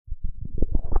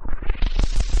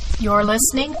You're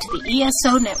listening to the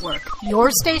ESO Network, your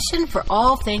station for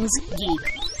all things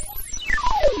geek.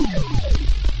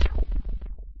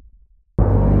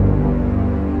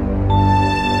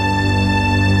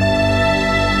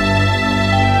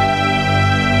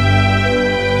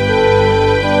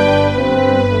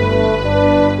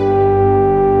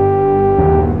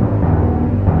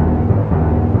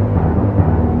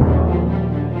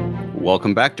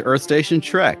 Welcome back to Earth Station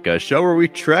Trek, a show where we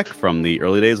trek from the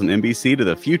early days on NBC to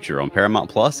the future on Paramount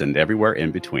Plus and everywhere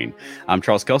in between. I'm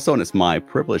Charles Kelso, and it's my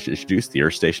privilege to introduce the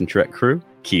Earth Station Trek crew.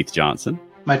 Keith Johnson.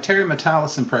 My Terry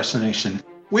Metalis impersonation.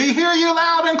 We hear you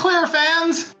loud and clear,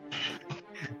 fans!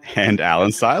 And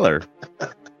Alan Seiler.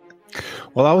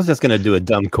 Well, I was just going to do a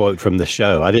dumb quote from the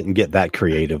show. I didn't get that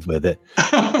creative with it.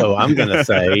 So I'm going to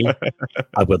say,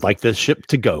 I would like this ship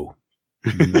to go.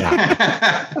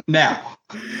 Now.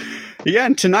 Yeah,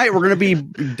 and tonight we're going to be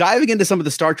diving into some of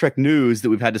the Star Trek news that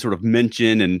we've had to sort of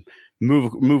mention and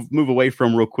move away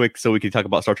from real quick so we can talk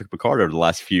about Star Trek Picard over the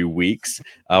last few weeks.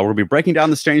 We're going to be breaking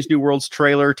down the Strange New Worlds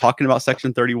trailer, talking about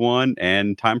Section 31,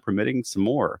 and time permitting, some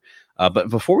more. But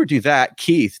before we do that,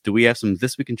 Keith, do we have some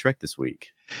This Week in Trek this week?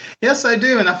 Yes, I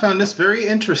do, and I found this very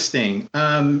interesting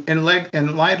in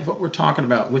light of what we're talking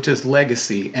about, which is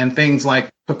legacy and things like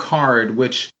Picard,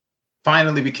 which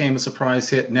finally became a surprise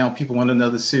hit. Now people want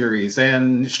another series.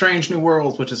 And Strange New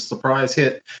Worlds, which is a surprise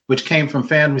hit, which came from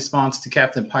fan response to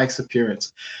Captain Pike's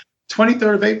appearance.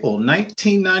 23rd of April,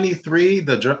 1993,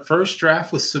 the first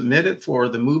draft was submitted for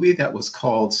the movie that was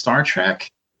called Star Trek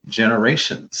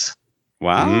Generations.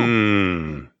 Wow.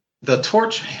 The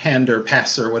torch hander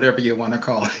passer, whatever you want to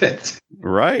call it.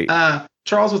 Right.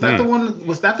 Charles, was that the one?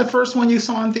 Was that the first one you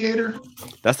saw in theater?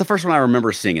 That's the first one I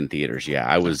remember seeing in theaters. Yeah,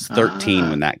 I was 13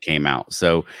 when that came out.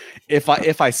 So if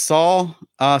I saw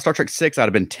Star Trek 6, I'd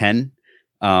have been 10.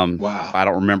 Wow. I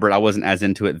don't remember it. I wasn't as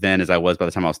into it then as I was by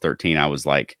the time I was 13. I was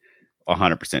like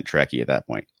 100% Trekkie at that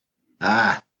point.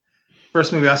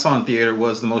 First movie I saw in theater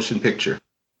was the motion picture.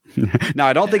 No,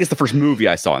 I don't think it's the first movie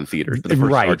I saw in theaters. But the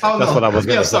first right. That's what I was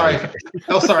going to say.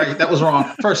 Sorry. That was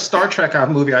wrong. First Star Trek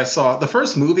movie I saw. The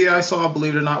first movie I saw,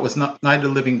 believe it or not, was Night of the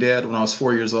Living Dead when I was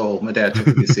 4 years old. My dad took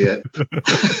me to see it.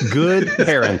 Good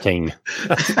parenting.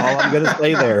 That's all I'm going to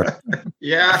say there.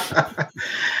 Yeah.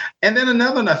 And then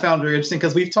another one I found very interesting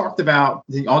because we've talked about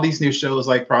all these new shows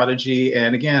like Prodigy.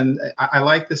 And again, I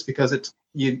like this because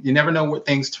you never know where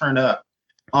things turn up.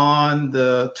 On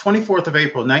the 24th of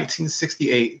April,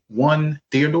 1968, one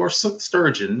Theodore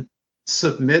Sturgeon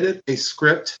submitted a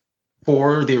script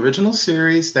for the original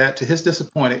series that, to his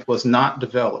disappointment, was not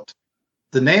developed.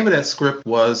 The name of that script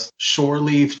was Shore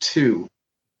Leave 2,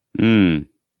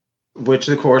 which,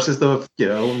 of course, is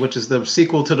the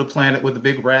sequel to The Planet with the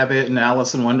Big Rabbit and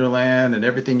Alice in Wonderland, and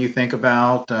everything you think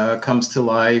about comes to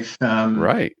life.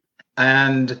 Right.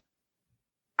 And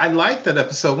I like that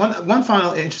episode. One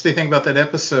final interesting thing about that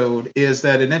episode is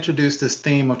that it introduced this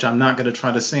theme, which I'm not going to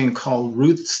try to sing, called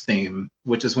Ruth's theme,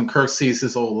 which is when Kirk sees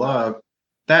his old love.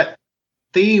 That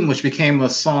theme, which became a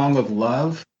song of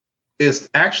love, is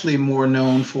actually more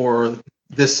known for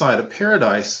This Side of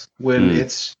Paradise, when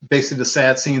it's basically the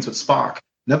sad scenes with Spock.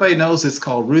 Nobody knows it's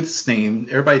called Ruth's theme.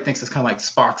 Everybody thinks it's kind of like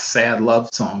Spock's sad love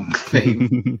song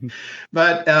theme.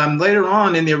 But later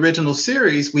on in the original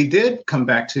series, we did come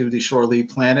back to the Shore Leave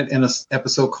Planet in an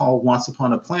episode called Once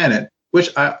Upon a Planet, which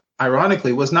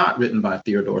ironically was not written by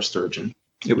Theodore Sturgeon.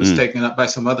 It was taken up by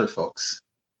some other folks.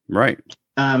 Right.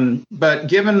 But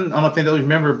given, I don't know if they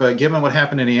remember, but given what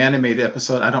happened in the animated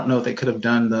episode, I don't know if they could have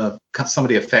done some of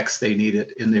the effects they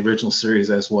needed in the original series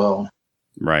as well.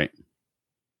 Right.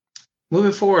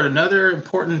 Moving forward, another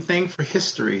important thing for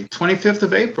history, 25th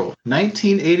of April,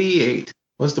 1988,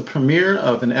 was the premiere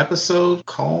of an episode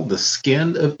called The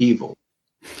Skin of Evil.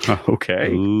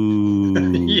 Okay.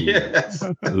 Ooh. Yes.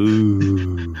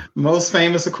 Ooh. Most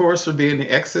famous, of course, for being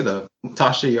the exit of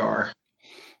Tasha Yar.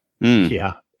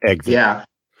 Yeah. Exit. Yeah.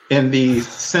 And the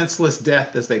senseless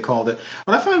death, as they called it.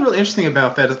 What I find really interesting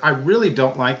about that is I really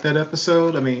don't like that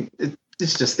episode. I mean,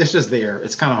 it's just there.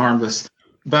 It's kind of harmless.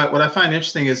 But what I find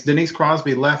interesting is Denise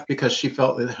Crosby left because she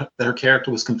felt that her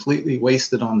character was completely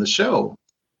wasted on the show.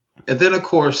 And then, of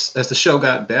course, as the show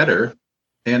got better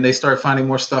and they started finding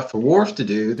more stuff for Worf to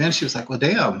do, then she was like, well,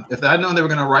 damn, if I'd known they were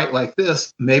going to write like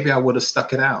this, maybe I would have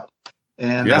stuck it out.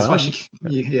 And that's why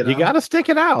you got to stick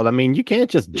it out. I mean, you can't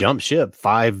just jump ship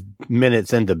 5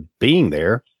 minutes into being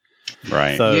there.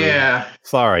 Right. So,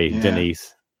 sorry,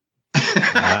 Denise.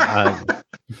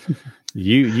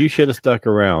 You should have stuck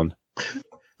around.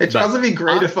 It would be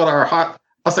great if on our hot.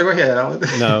 I'll say, go ahead, Alan.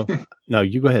 No,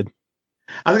 you go ahead.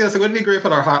 I was gonna say, wouldn't it be great for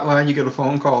our hotline? You get a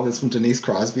phone call that's from Denise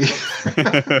Crosby.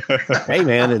 Hey,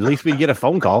 man, at least we get a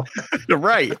phone call.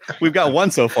 Right. We've got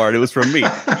one so far, and it was from me.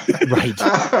 Right.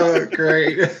 Oh,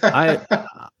 great.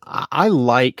 I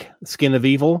like Skin of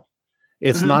Evil.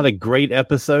 It's not a great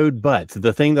episode, but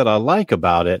the thing that I like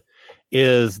about it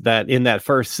is that in that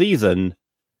first season,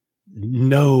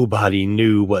 nobody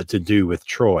knew what to do with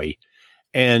Troy.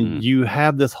 And you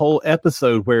have this whole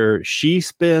episode where she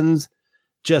spends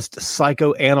just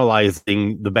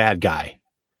psychoanalyzing the bad guy.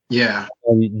 Yeah.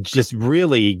 And just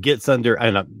really gets under,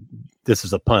 and this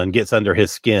is a pun, gets under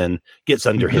his skin, gets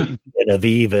under his skin of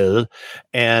evil.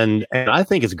 And I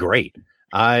think it's great.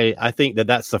 I think that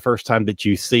that's the first time that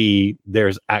you see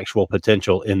there's actual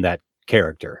potential in that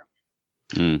character.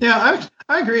 Yeah,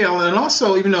 I agree, Alan. And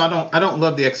also, even though I don't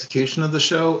love the execution of the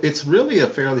show, it's really a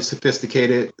fairly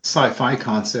sophisticated sci-fi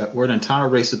concept where an entire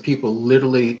race of people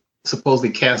literally supposedly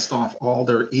cast off all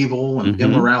their evil and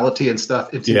immorality and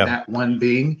stuff into that one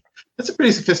being. That's a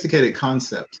pretty sophisticated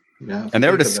concept. And they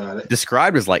were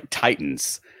described as like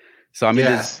titans. So I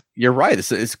mean, you're right.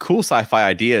 It's cool sci-fi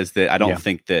ideas that I don't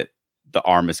think that the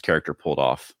Armis character pulled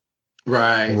off.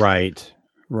 Right.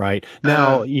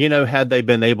 Now, had they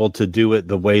been able to do it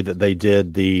the way that they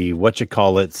did the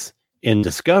whatchamacallits in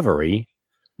Discovery,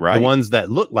 the ones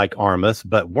that looked like Armis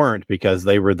but weren't because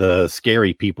they were the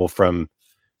scary people from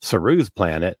Saru's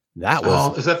planet, that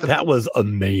was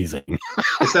amazing.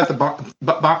 Is that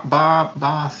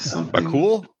the something?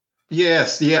 Cool?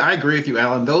 Yes, yeah, I agree with you,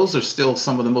 Alan. Those are still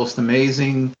some of the most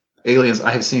amazing aliens I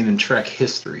have seen in Trek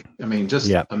history. I mean,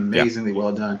 just amazingly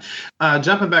well done.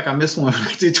 Jumping back, I missed one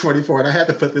with D24, and I had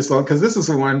to put this on because this is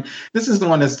the one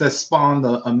that spawned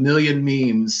a million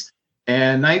memes.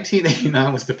 And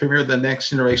 1989 was the premiere of the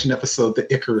Next Generation episode,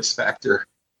 The Icarus Factor.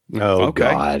 Oh,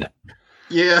 God.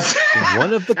 Yes.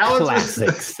 One of the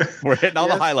classics. We're hitting all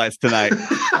the highlights tonight.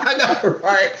 I know,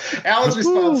 right? Alan's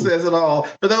response says it all.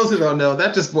 For those who don't know,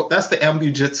 that's the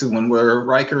Ambujitsu one where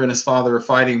Riker and his father are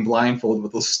fighting blindfolded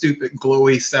with those stupid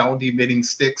glowy sound emitting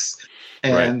sticks.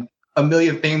 And a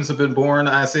million themes have been born,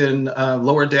 as in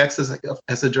Lower Decks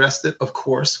has addressed it, of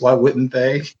course. Why wouldn't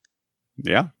they?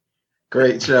 Yeah.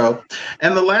 Great show.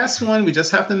 And the last one we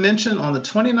just have to mention, on the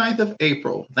 29th of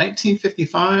April,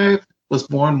 1955, was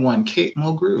born one Kate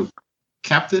Mulgrew,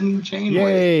 Captain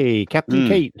Janeway. Yay, Captain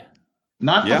Kate.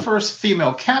 Not the first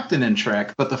female captain in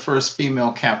Trek, but the first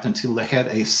female captain to head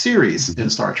a series in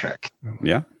Star Trek.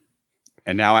 Yeah.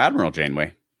 And now Admiral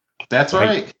Janeway. That's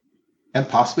right. And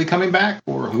possibly coming back,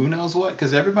 or who knows what,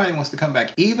 because everybody wants to come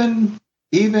back. Even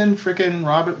freaking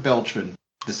Robert Beltran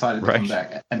decided to come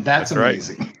back. And that's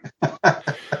amazing.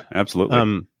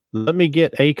 Absolutely. Let me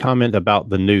get a comment about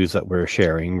the news that we're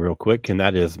sharing real quick, and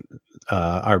that is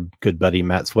our good buddy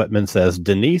Matt Sweatman says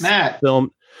Denise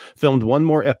filmed one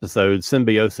more episode,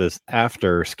 Symbiosis,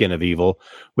 after Skin of Evil,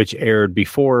 which aired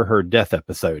before her death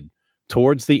episode.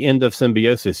 Towards the end of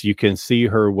Symbiosis, you can see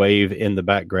her wave in the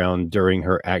background during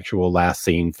her actual last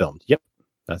scene filmed. Yep,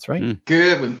 that's right.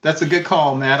 Good. That's a good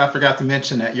call, Matt. I forgot to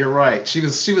mention that. You're right. She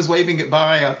was waving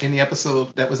goodbye in the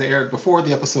episode that was aired before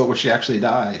the episode where she actually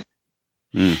died.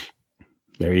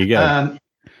 There you go.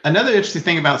 Another interesting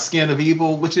thing about Skin of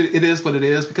Evil, which it is what it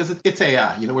is, because it's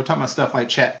AI. We're talking about stuff like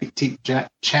Chat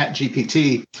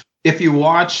GPT. If you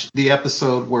watch the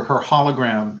episode where her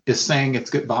hologram is saying its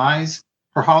goodbyes,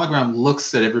 her hologram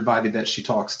looks at everybody that she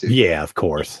talks to. Yeah, of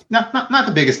course. Not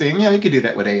the biggest thing. You could do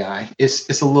that with AI.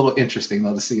 It's a little interesting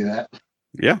though to see that.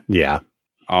 Yeah.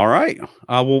 All right.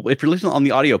 Well, if you're listening on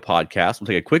the audio podcast, we'll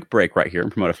take a quick break right here and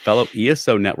promote a fellow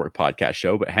ESO Network podcast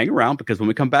show. But hang around, because when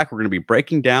we come back, we're going to be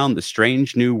breaking down the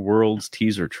Strange New Worlds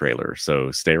teaser trailer.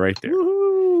 So stay right there.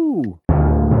 Woo-hoo.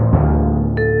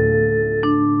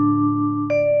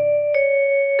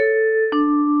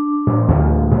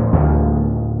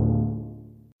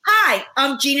 Hi,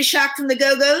 I'm Gina Shock from the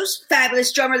Go-Go's,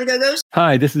 fabulous drummer of the Go-Go's.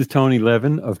 Hi, this is Tony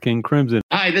Levin of King Crimson.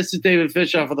 Hi, this is David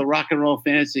Fishoff of the Rock and Roll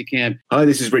Fantasy Camp. Hi,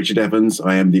 this is Richard Evans.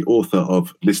 I am the author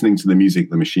of Listening to the Music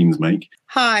the Machines Make.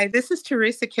 Hi, this is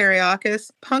Teresa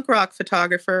Kariakis, punk rock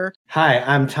photographer. Hi,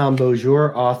 I'm Tom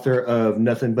Beaujour, author of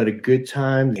Nothing But a Good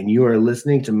Time, and you are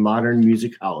listening to Modern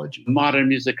Musicology. Modern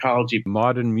Musicology.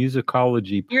 Modern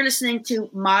Musicology. You're listening to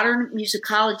Modern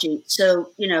Musicology, so,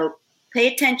 pay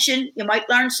attention. You might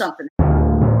learn something.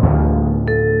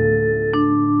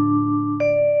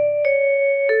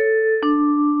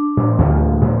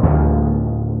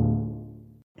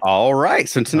 All right.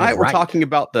 So tonight we're talking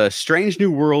about the Strange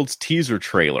New Worlds teaser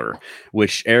trailer,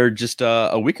 which aired just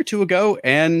a week or two ago.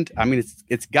 And I mean,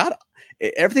 it's got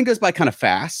everything goes by kind of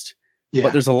fast.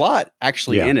 but there's a lot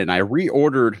actually in it. And I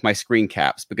reordered my screen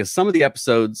caps because some of the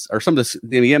episodes or some of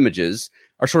the images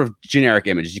are sort of generic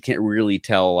images. You can't really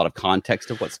tell a lot of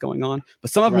context of what's going on,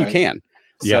 but some of them you can.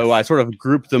 So I sort of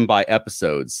grouped them by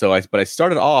episodes. But I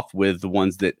started off with the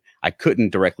ones that I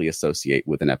couldn't directly associate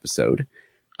with an episode.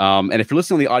 And if you're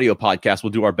listening on the audio podcast, we'll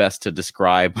do our best to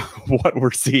describe what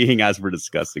we're seeing as we're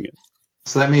discussing it.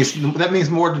 So that means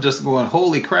more than just going,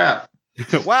 holy crap.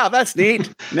 Wow, that's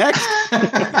neat. Next.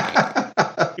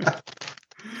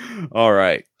 All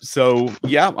right. So,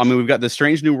 we've got the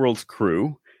Strange New Worlds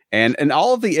crew. And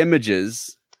all of the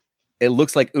images, it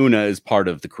looks like Una is part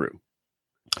of the crew.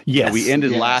 Yes. We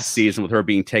ended last season with her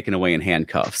being taken away in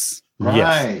handcuffs. Right.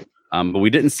 Yes. But we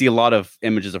didn't see a lot of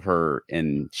images of her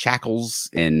in shackles,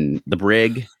 in the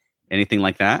brig, anything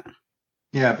like that.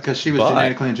 Yeah, because she was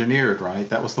genetically engineered, right?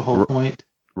 That was the whole point.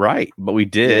 Right. But we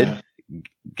did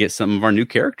get some of our new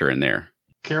character in there.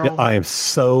 Carol? I am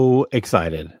so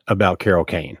excited about Carol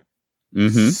Kane.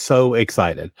 Mm-hmm. So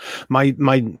excited. My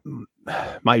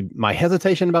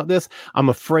hesitation about this, I'm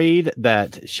afraid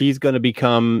that she's going to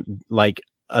become like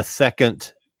a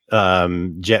second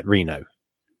Jet Reno.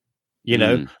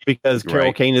 Because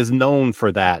Carol Kane is known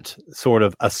for that sort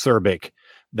of acerbic,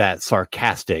 that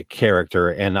sarcastic character.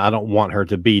 And I don't want her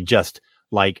to be just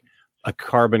like a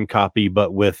carbon copy,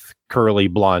 but with curly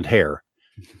blonde hair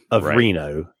of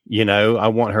Reno. I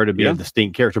want her to be a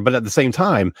distinct character. But at the same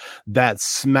time, that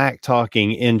smack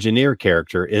talking engineer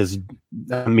character is,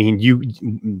 I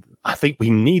think we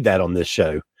need that on this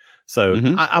show. So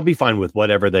I'll be fine with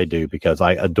whatever they do because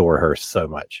I adore her so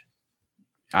much.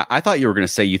 I thought you were going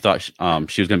to say you thought she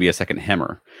was going to be a second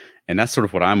Hemmer. And that's sort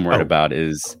of what I'm worried about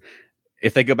is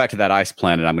if they go back to that ice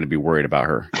planet, I'm going to be worried about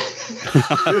her.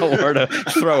 I don't want to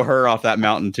throw her off that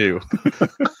mountain too.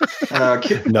 A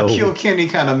Kill Kenny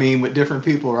kind of meme with different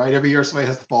people, right? Every year somebody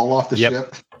has to fall off the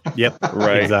ship. Yep,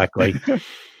 right. Exactly.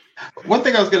 One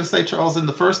thing I was going to say, Charles, in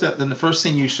the first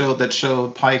scene you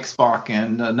showed Pike, Spock,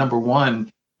 and number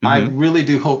one, I really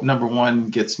do hope number one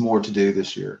gets more to do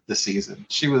this season.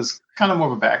 She was kind of more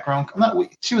of a background.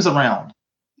 She was around,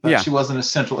 but she wasn't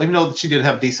essential. Even though she did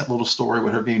have a decent little story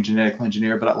with her being genetically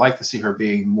engineered, but I'd like to see her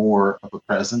being more of a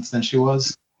presence than she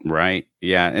was. Right.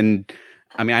 Yeah. And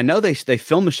I know they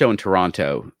filmed the show in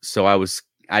Toronto, so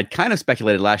I'd kind of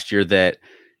speculated last year that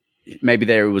maybe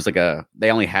there was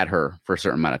they only had her for a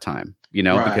certain amount of time.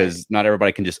 Because not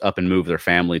everybody can just up and move their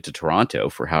family to Toronto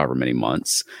for however many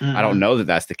months. I don't know that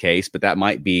that's the case, but that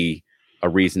might be a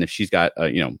reason if she's got,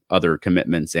 other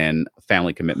commitments and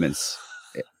family commitments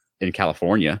in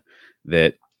California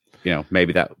that,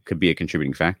 maybe that could be a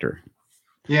contributing factor.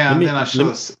 Yeah. And then I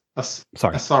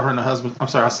saw her and the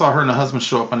husband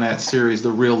show up on that series,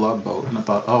 The Real Love Boat. And I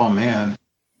thought, oh man,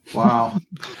 wow.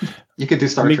 You could do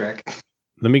Star Trek.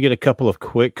 Let me get a couple of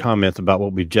quick comments about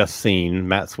what we've just seen.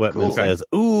 Matt Sweatman says,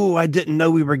 "Ooh, I didn't know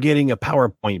we were getting a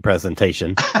PowerPoint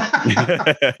presentation."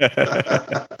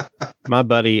 My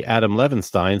buddy Adam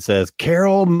Levenstein says,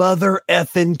 "Carol Mother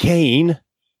Effin' Kane."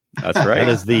 That's right.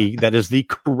 That is the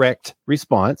correct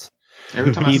response.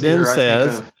 Every time he then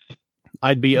says,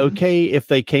 "I'd be okay if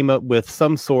they came up with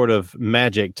some sort of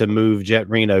magic to move Jet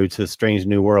Reno to Strange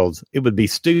New Worlds. It would be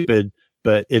stupid,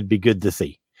 but it'd be good to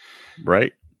see."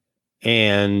 Right.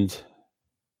 And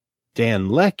Dan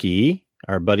Leckie,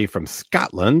 our buddy from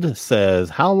Scotland, says,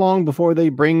 "How long before they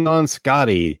bring on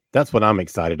Scotty?" That's what I'm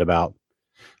excited about.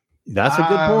 That's a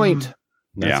good point.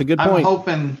 That's a good point.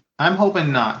 I'm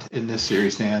hoping not in this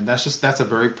series, Dan. That's a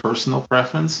very personal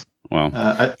preference. Well,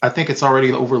 I think it's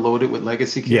already overloaded with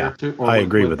legacy characters. I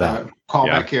agree with that.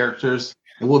 Callback characters.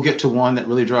 And we'll get to one that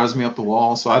really drives me up the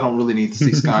wall, so I don't really need to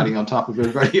see Scotty on top of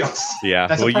everybody else.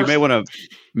 Yeah, you may want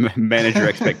to manage your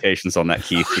expectations on that,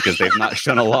 Keith, because they've not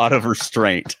shown a lot of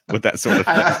restraint with that sort of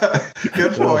thing.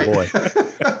 Good point. Oh boy,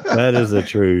 that is the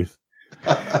truth.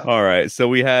 All right, so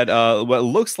we had what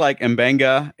looks like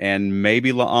Mbenga and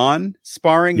maybe La'an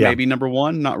sparring, maybe number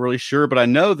one, not really sure, but I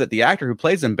know that the actor who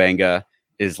plays Mbenga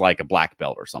is like a black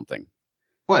belt or something.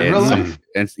 What, in real life?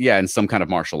 In some kind of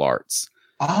martial arts.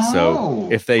 Oh,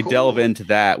 so if they delve into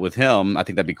that with him, I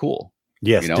think that'd be cool.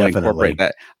 Yes, definitely. Incorporate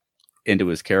that into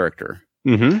his character.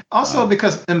 Mm-hmm. Also,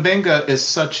 because Mbenga is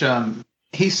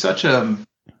he's such a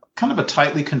kind of a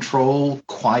tightly controlled,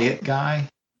 quiet guy.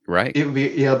 Right. It'd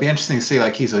be interesting to see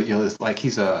he's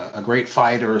a great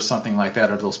fighter or something like that,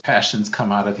 or those passions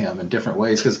come out of him in different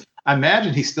ways. Because I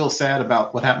imagine he's still sad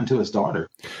about what happened to his daughter.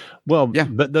 Well, yeah,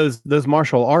 but those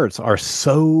martial arts are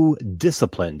so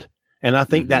disciplined. And I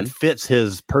think that fits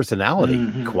his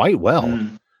personality quite well.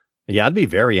 Mm-hmm. Yeah, I'd be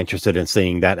very interested in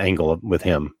seeing that angle with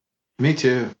him. Me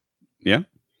too. Yeah.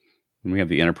 And we have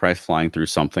the Enterprise flying through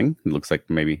something. It looks like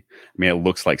it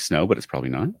looks like snow, but it's probably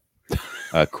not.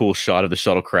 A cool shot of the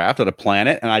shuttlecraft at a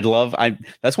planet. And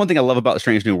that's one thing I love about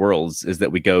Strange New Worlds is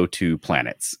that we go to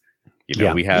planets.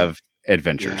 We have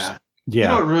adventures. You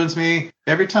know what ruins me?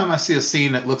 Every time I see a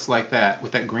scene that looks like that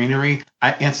with that greenery,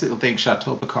 I instantly think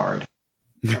Chateau Picard.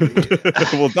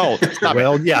 Well, don't.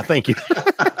 Thank you.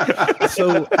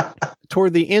 So,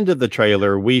 toward the end of the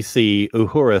trailer, we see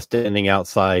Uhura standing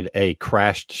outside a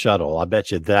crashed shuttle. I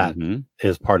bet you that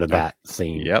is part of that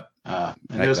scene. Yep. And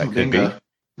there's M'Benga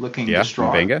looking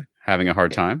distraught. M'Benga having a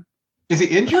hard time. Is he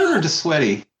injured or just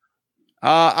sweaty?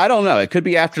 I don't know. It could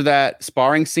be after that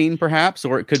sparring scene, perhaps,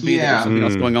 or it could be that there's something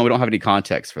else going on. We don't have any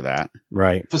context for that.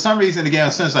 Right. For some reason, again,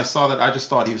 as soon as I saw that, I just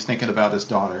thought he was thinking about his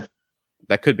daughter.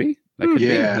 That could be.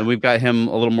 Be. And we've got him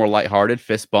a little more lighthearted,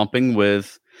 fist bumping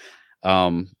with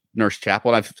Nurse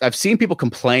Chapel. And I've seen people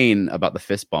complain about the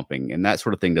fist bumping, and that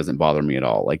sort of thing doesn't bother me at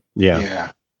all.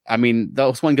 I mean,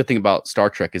 that's one good thing about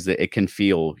Star Trek is that it can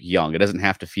feel young. It doesn't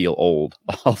have to feel old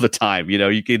all the time.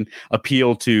 You can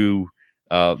appeal to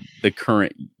the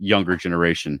current younger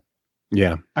generation.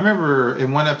 Yeah. I remember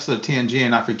in one episode of TNG,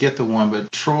 and I forget the one,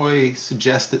 but Troy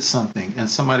suggested something and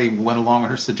somebody went along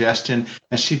with her suggestion,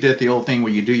 and she did the old thing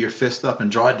where you do your fist up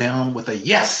and draw it down with a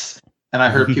yes. And I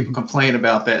heard people complain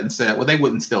about that and said, well, they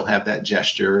wouldn't still have that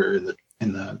gesture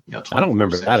in the I don't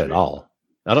remember that at all.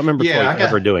 I don't remember Troy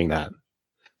ever doing that.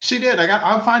 She did.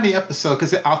 I'll find the episode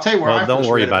because I'll tell you where I don't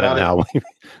worry about it now.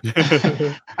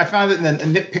 I found it in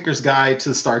the Nitpicker's Guide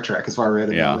to Star Trek. Is why I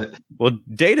read about it. Well,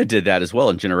 Data did that as well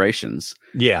in Generations.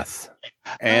 Yes,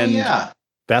 and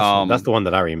that's the one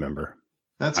that I remember.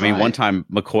 One time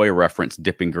McCoy referenced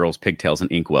dipping girls' pigtails in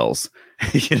inkwells,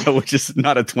 which is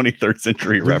not a 23rd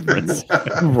century reference,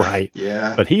 right?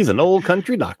 Yeah, but he's an old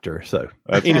country doctor. So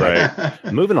anyway,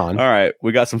 moving on. All right,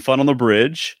 we got some fun on the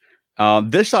bridge.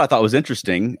 This shot I thought was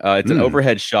interesting. It's an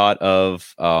overhead shot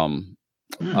of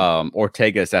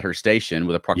Ortega's at her station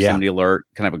with a proximity alert,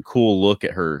 kind of a cool look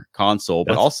at her console,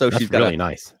 but also she's got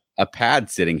really a pad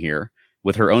sitting here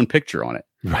with her own picture on it.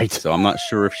 Right. So I'm not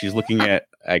sure if she's looking at,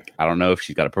 I don't know if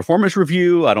she's got a performance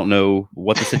review. I don't know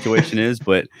what the situation is,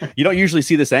 but you don't usually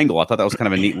see this angle. I thought that was kind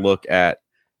of a neat look at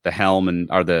the helm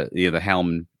the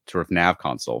helm sort of nav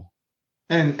console.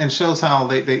 And shows how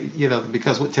they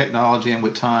because with technology and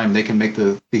with time, they can make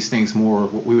these things more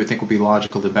what we would think would be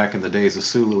logical than back in the days of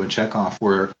Sulu and Chekhov,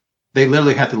 where they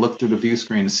literally had to look through the view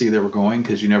screen to see they were going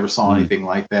because you never saw anything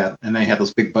like that. And they had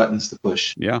those big buttons to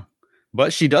push. Yeah.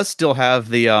 But she does still have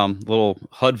the little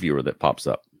HUD viewer that pops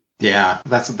up. Yeah,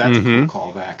 that's a cool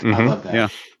callback. I love that.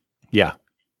 Yeah.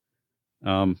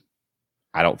 I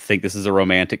don't think this is a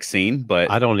romantic scene,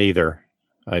 but I don't either.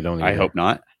 I hope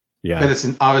not. Yeah, but it's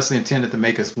obviously intended to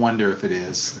make us wonder if it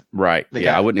is. Right.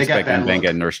 I wouldn't expect M'Benga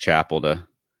and Nurse Chapel to.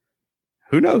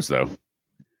 Who knows though?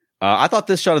 I thought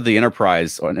this shot of the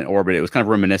Enterprise in orbit, it was kind of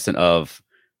reminiscent of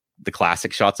the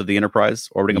classic shots of the Enterprise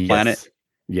orbiting a planet.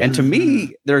 Yeah. And to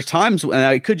me, there's times, and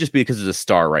it could just be because there's a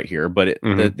star right here, but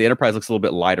the Enterprise looks a little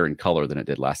bit lighter in color than it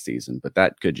did last season. But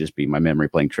that could just be my memory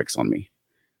playing tricks on me.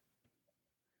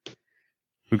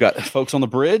 We've got folks on the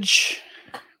bridge,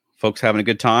 folks having a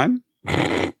good time.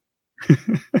 A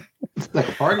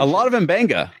lot of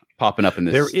M'Benga popping up in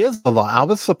this. There is a lot. I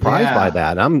was surprised by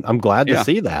that. I'm glad to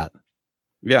see that.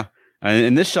 Yeah, and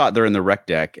in this shot, they're in the rec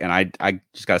deck, and I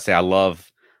just gotta say, I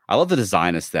love the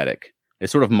design aesthetic.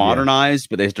 It's sort of modernized,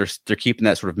 but they're keeping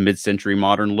that sort of mid-century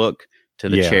modern look to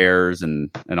the chairs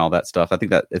and all that stuff. I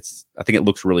think it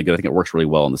looks really good. I think it works really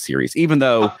well in the series, even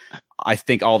though I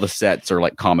think all the sets are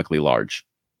like comically large.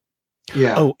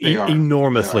 Yeah. Oh,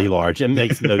 enormously large. It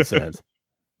makes no sense.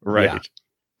 Right. Yeah.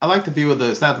 I like the view of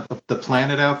the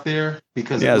planet out there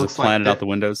because it looks like planet out the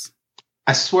windows.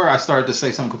 I swear I started to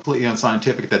say something completely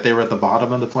unscientific that they were at the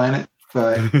bottom of the planet,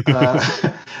 but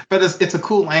but it's a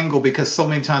cool angle because so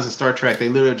many times in Star Trek they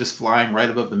literally are just flying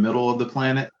right above the middle of the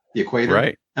planet, the equator.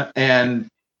 Right. And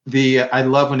I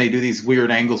love when they do these weird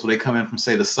angles where they come in from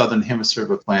say the southern hemisphere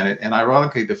of a planet. And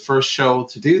ironically, the first show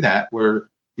to do that, where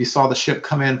you saw the ship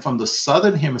come in from the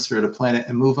southern hemisphere of the planet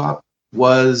and move up,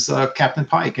 was Captain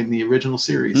Pike in the original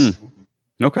series.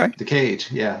 Okay. The Cage.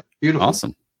 Yeah. Beautiful.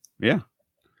 Awesome. Yeah.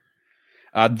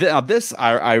 This is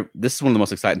one of the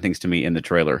most exciting things to me in the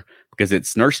trailer because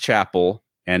it's Nurse Chapel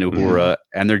and Uhura,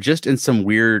 and they're just in some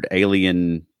weird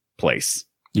alien place.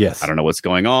 Yes. I don't know what's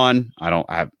going on. I don't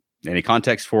have any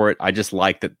context for it. I just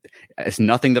like that it's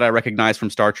nothing that I recognize from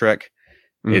Star Trek.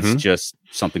 It's just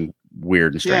something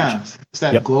weird and strange. Yeah, is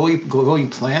that glowing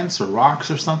plants or rocks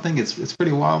or something? It's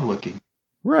pretty wild looking.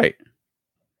 Right.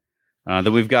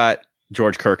 Then we've got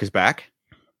George Kirk is back.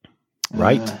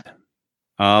 Right.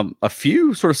 A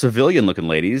few sort of civilian-looking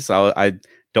ladies. I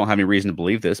don't have any reason to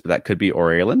believe this, but that could be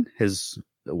Aurelien, his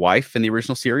wife in the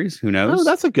original series. Who knows? Oh,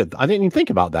 that's a good. I didn't even think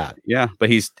about that. Yeah, but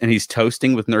he's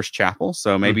toasting with Nurse Chapel,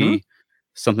 so maybe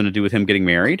something to do with him getting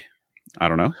married. I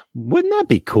don't know. Wouldn't that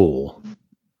be cool?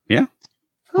 Yeah.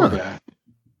 Huh.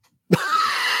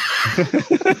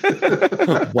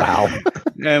 Wow.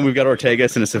 And we've got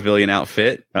Ortegas in a civilian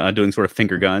outfit, doing sort of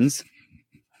finger guns,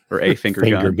 or a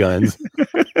finger guns.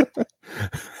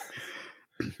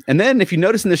 And then, if you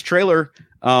notice in this trailer,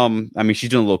 she's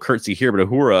doing a little curtsy here, but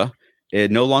Uhura, it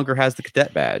no longer has the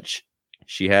cadet badge.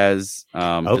 She has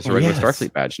just a regular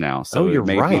Starfleet badge now. So you're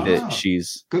right. That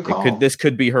she's this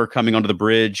could be her coming onto the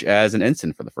bridge as an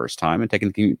ensign for the first time and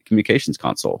taking the communications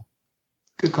console.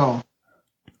 Good call.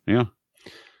 Yeah.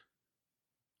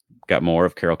 Got more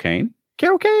of Carol Kane.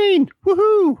 Carol Kane!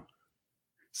 Woohoo!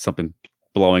 Something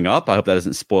blowing up. I hope that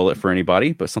doesn't spoil it for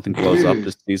anybody, but something blows up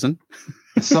this season.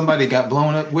 Somebody got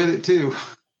blown up with it too.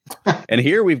 And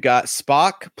here we've got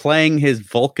Spock playing his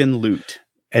Vulcan lute.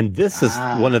 And this is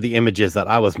one of the images that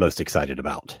I was most excited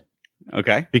about.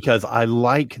 Okay. Because I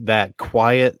like that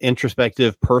quiet,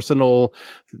 introspective, personal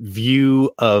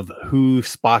view of who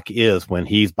Spock is when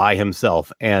he's by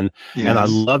himself. And I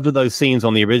loved those scenes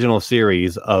on the original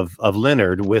series of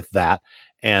Leonard with that.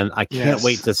 And I can't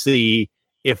wait to see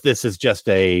if this is just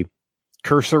a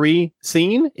cursory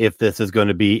scene, if this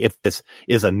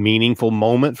is a meaningful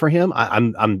moment for him.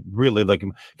 I'm really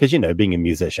looking, because being a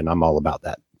musician, I'm all about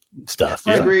that stuff.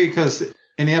 I agree, because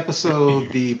in the episode,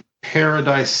 the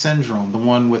Paradise Syndrome, the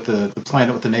one with the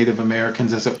planet with the Native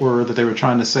Americans, as it were, that they were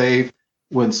trying to save,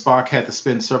 when Spock had to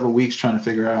spend several weeks trying to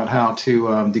figure out how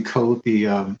to decode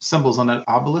the symbols on that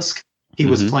obelisk, he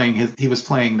was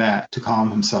playing that to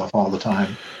calm himself all the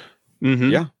time.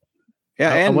 Mm-hmm.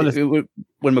 Yeah, and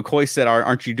when McCoy said,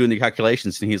 "Aren't you doing the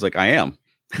calculations?" and he's like, "I am."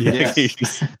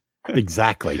 Yes.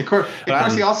 Exactly. Of course,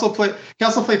 he also played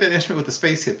that instrument with the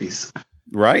space hippies.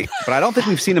 Right, but I don't think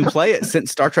we've seen him play it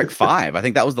since Star Trek V. I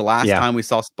think that was the last time we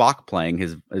saw Spock playing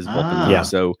his Vulcan lute.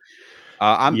 So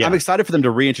I'm excited for them to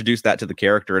reintroduce that to the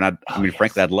character, and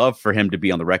frankly, I'd love for him to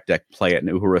be on the rec deck, play it, and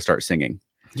Uhura start singing.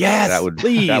 Yes, that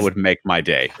would make my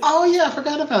day. Oh yeah, I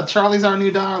forgot about Charlie's Our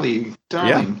New Darling.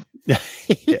 Yeah.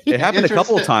 It happened a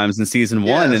couple of times in season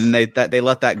 1, and they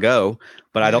let that go.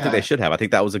 But I don't think they should have. I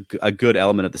think that was a good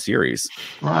element of the series.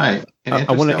 Right.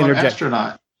 I want to interject.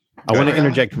 Astronaut. I want to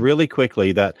interject really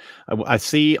quickly that I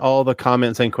see all the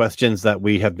comments and questions that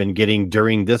we have been getting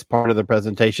during this part of the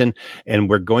presentation, and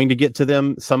we're going to get to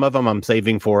them. Some of them I'm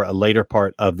saving for a later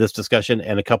part of this discussion,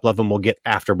 and a couple of them we'll get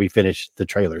after we finish the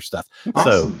trailer stuff.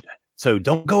 Awesome. So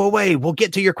don't go away. We'll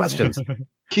get to your questions.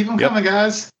 Keep them coming,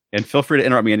 guys. And feel free to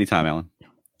interrupt me anytime, Alan.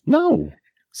 No.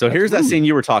 So here's that scene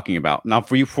you were talking about. Now,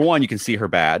 for one, you can see her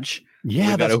badge.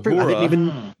 Yeah, that's true. I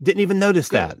didn't even notice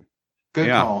that. Good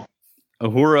call.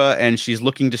 Uhura, and she's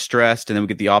looking distressed, and then we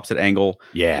get the opposite angle.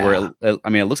 Yeah. Where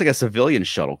it looks like a civilian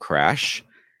shuttle crash,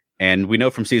 and we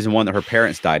know from season 1 that her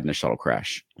parents died in a shuttle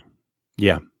crash.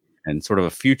 Yeah. And sort of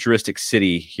a futuristic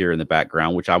city here in the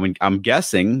background, which I'm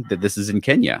guessing that this is in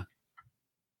Kenya.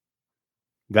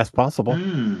 That's possible.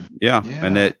 Yeah.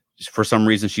 And that for some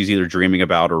reason she's either dreaming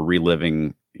about or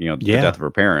reliving, the death of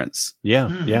her parents.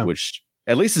 Yeah. Yeah. Which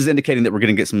at least is indicating that we're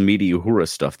going to get some meaty Uhura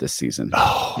stuff this season.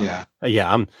 Oh,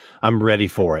 yeah. I'm ready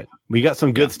for it. We got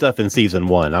some good stuff in season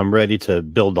 1. I'm ready to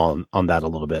build on that a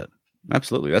little bit.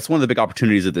 Absolutely. That's one of the big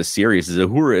opportunities of this series is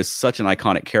Uhura is such an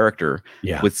iconic character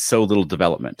with so little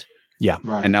development. Yeah.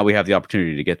 Right. And now we have the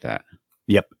opportunity to get that.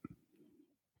 Yep.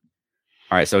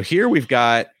 All right. So here we've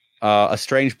got a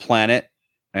strange planet,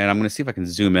 and I'm going to see if I can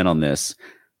zoom in on this.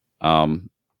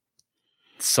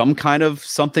 Some kind of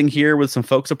something here with some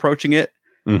folks approaching it.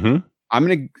 Mm-hmm. I'm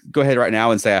going to go ahead right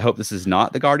now and say I hope this is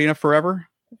not the Guardian of Forever.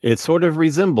 It sort of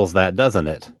resembles that, doesn't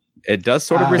it? It does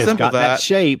sort of resemble it's got that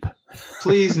shape.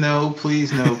 Please no,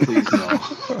 please no, please no.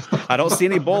 I don't see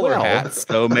any bowler hats,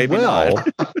 so maybe not.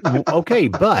 Okay,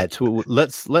 but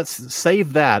let's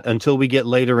save that until we get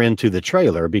later into the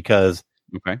trailer, because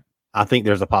I think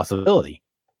there's a possibility.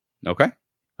 Okay.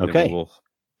 We'll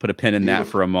put a pin in that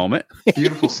for a moment.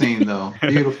 Beautiful scene, though.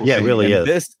 Beautiful scene. It really is.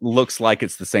 This looks like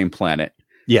it's the same planet.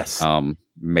 Yes.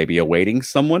 Maybe awaiting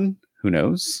someone. Who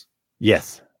knows?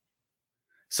 Yes.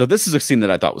 So this is a scene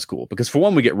that I thought was cool because, for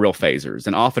one, we get real phasers,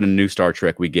 and often in new Star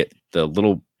Trek we get the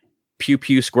little pew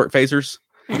pew squirt phasers.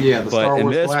 Yeah, but in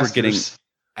this blasters. We're getting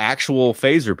actual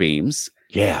phaser beams.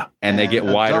 Yeah, and they get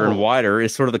wider and wider.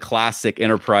 It's sort of the classic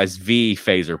Enterprise V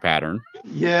phaser pattern.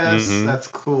 Yes, that's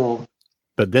cool.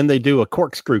 But then they do a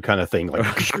corkscrew kind of thing, right?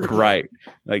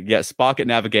 Spock at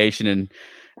navigation, and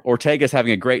Ortega's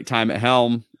having a great time at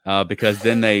helm. because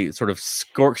then they sort of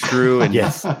corkscrew and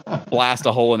blast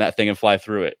a hole in that thing and fly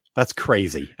through it. That's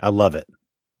crazy. I love it.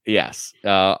 Yes.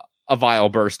 A vial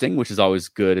bursting, which is always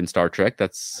good in Star Trek.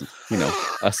 That's,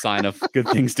 a sign of good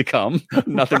things to come.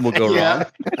 Nothing will go wrong.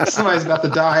 Somebody's about to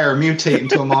die or mutate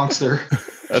into a monster.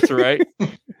 That's right.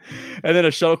 And then a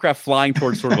shuttlecraft flying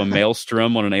towards sort of a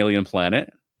maelstrom on an alien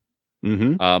planet.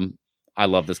 Mm-hmm. I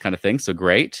love this kind of thing. So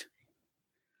great.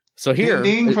 So here,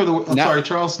 ding, ding for the. Sorry,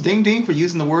 Charles. Ding ding for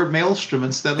using the word maelstrom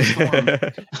instead of storm.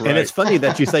 Right. And it's funny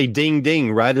that you say ding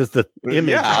ding right as the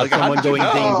image of someone going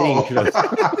ding ding.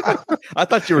 I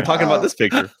thought you were talking about this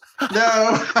picture.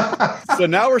 No. So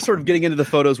now we're sort of getting into the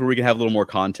photos where we can have a little more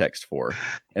context for.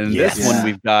 And in this one,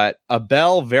 we've got a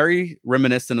bell very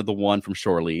reminiscent of the one from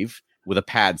Shore Leave with a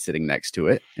pad sitting next to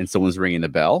it, and someone's ringing the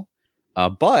bell.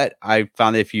 But I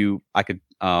found that I could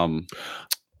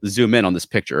zoom in on this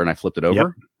picture, and I flipped it over. Yep,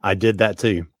 I did that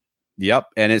too. Yep,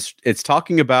 and it's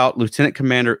talking about Lieutenant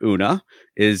Commander Una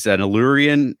is an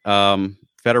Illyrian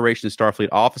Federation Starfleet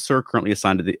officer currently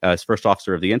assigned to the as first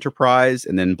officer of the Enterprise,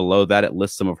 and then below that it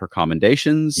lists some of her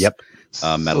commendations. Yep,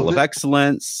 Medal of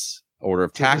Excellence, Order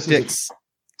of Tactics.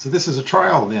 So this is a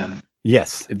trial then.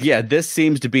 Yes. Yeah, this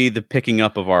seems to be the picking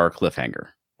up of our cliffhanger.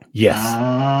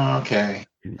 Yes. Okay.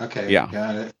 Yeah.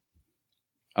 Got it.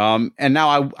 And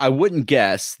now I wouldn't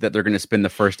guess that they're going to spend the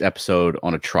first episode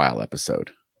on a trial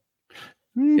episode.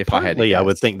 If Partly, I had to guess. I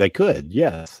would think they could.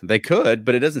 Yes, they could,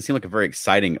 but it doesn't seem like a very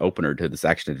exciting opener to this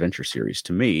action adventure series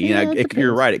to me. Yeah,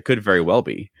 You're right; it could very well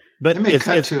be. But it's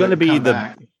going to be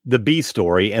the B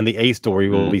story, and the A story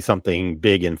will be something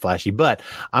big and flashy. But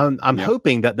I'm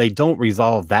hoping that they don't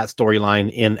resolve that storyline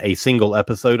in a single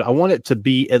episode. I want it to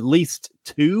be at least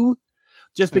 2.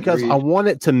 Just because I want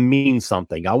it to mean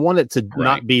something. I want it to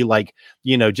not be like,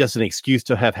 just an excuse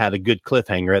to have had a good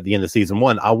cliffhanger at the end of season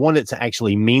 1. I want it to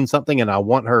actually mean something. And I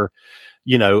want her,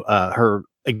 her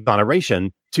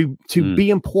exoneration to be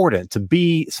important, to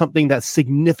be something that's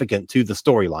significant to the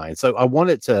storyline. So I want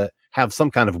it to have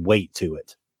some kind of weight to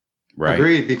it. Right.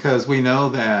 Agreed, because we know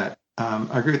that, I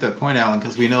agree with that point, Alan,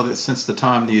 because we know that since the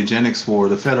time of the Eugenics War,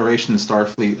 the Federation and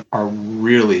Starfleet are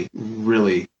really,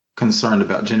 really concerned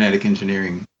about genetic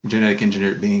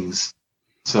engineered beings.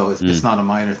 So it's not a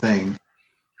minor thing.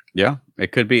 Yeah,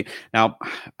 it could be. Now,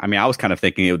 I mean, I was kind of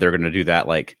thinking they're going to do that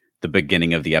like the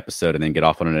beginning of the episode and then get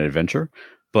off on an adventure,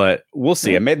 but we'll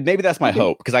see. Maybe that's my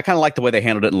hope, because I kind of like the way they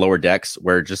handled it in Lower Decks,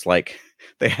 where just like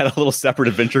they had a little separate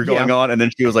adventure going on, and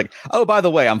then she was like, "Oh, by the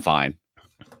way, I'm fine."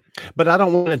 But I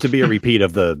don't want it to be a repeat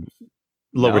of the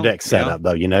Lower Decks setup,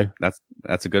 though.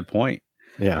 That's a good point.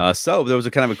 Yeah. So there was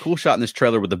a kind of a cool shot in this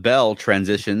trailer where the bell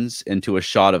transitions into a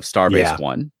shot of Starbase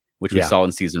 1, which we saw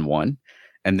in season 1.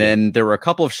 And then there were a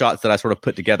couple of shots that I sort of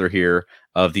put together here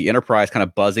of the Enterprise kind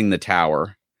of buzzing the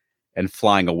tower and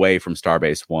flying away from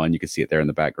Starbase 1. You can see it there in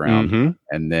the background. Mm-hmm.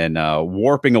 And then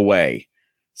warping away.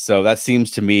 So that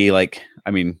seems to me like,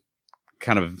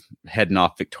 kind of heading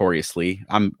off victoriously.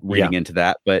 I'm reading into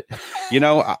that. But,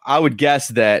 I would guess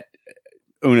that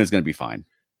Una's going to be fine.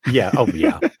 Yeah. Oh,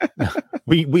 yeah.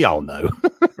 we all know.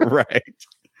 Right.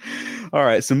 All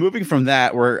right. So moving from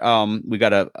that, we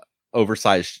got a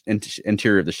oversized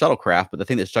interior of the shuttlecraft. But the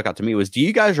thing that stuck out to me was, do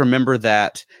you guys remember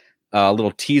that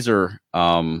little teaser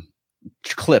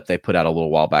clip they put out a little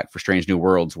while back for Strange New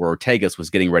Worlds, where Ortegas was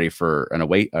getting ready for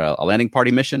a landing party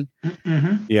mission?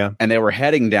 Mm-hmm. Yeah. And they were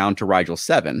heading down to Rigel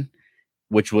 7,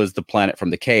 which was the planet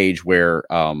from the cage where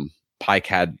Pike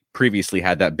had previously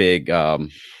had that big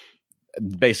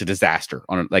basically disaster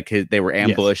on it. They were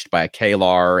ambushed by a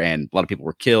Kalar, and a lot of people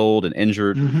were killed and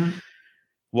injured. Mm-hmm.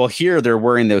 Well, here they're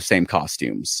wearing those same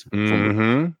costumes.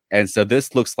 Mm-hmm. And so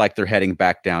this looks like they're heading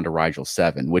back down to Rigel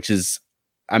 7, which is,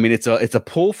 it's a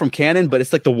pull from canon, but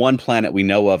it's like the one planet we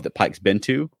know of that Pike's been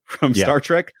to from Star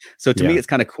Trek. So to me, it's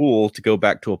kind of cool to go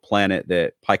back to a planet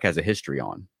that Pike has a history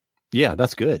on. Yeah,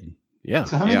 that's good. Yeah.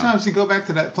 So how many times did he go back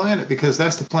to that planet? Because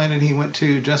that's the planet he went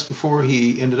to just before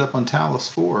he ended up on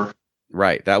Talos 4.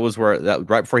 Right. That was right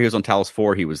before he was on Talos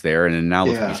 4, he was there. And then now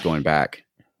he's going back.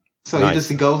 So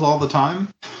he goes all the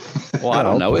time? Well, I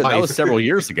don't know. That was several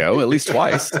years ago, at least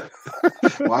twice.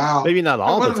 Wow. Maybe not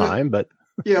all the time, but.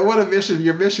 Yeah, what a mission.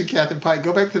 Your mission, Captain Pike.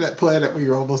 Go back to that planet where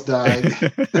you almost died.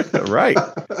 Right.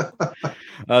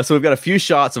 So we've got a few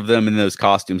shots of them in those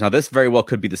costumes. Now, this very well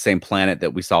could be the same planet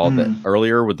that we saw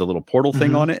earlier with the little portal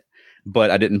thing on it.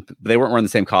 But they weren't wearing the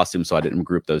same costume, so I didn't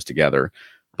group those together.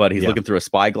 But he's looking through a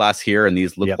spyglass here, and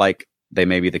these look like they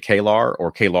may be the Kalar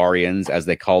or Kalarians, as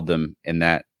they called them in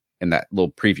that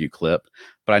little preview clip.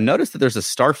 But I noticed that there's a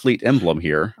Starfleet emblem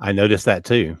here. I noticed that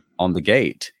too. On the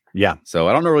gate. Yeah. So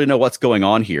I don't really know what's going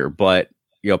on here, but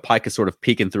Pike is sort of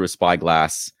peeking through a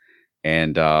spyglass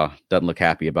and doesn't look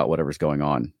happy about whatever's going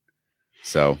on.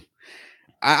 So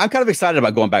I'm kind of excited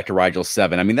about going back to Rigel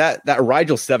 7. I mean, that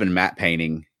Rigel 7 matte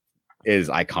painting is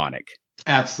iconic.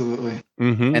 Absolutely.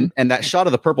 Mm-hmm. And that shot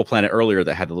of the purple planet earlier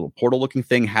that had the little portal looking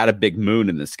thing had a big moon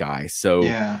in the sky. So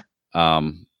yeah.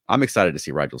 I'm excited to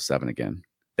see Rigel 7 again.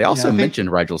 They also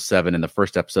mentioned Rigel 7 in the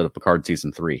first episode of Picard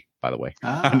season 3, by the way.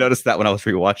 I noticed that when I was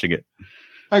rewatching it.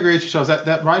 I agree with you, Charles.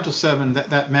 That Rigel 7,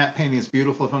 that matte painting is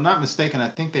beautiful. If I'm not mistaken, I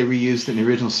think they reused it in the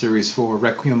original series for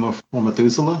Requiem for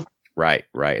Methuselah. Right.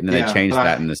 And then they changed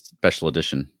that in the special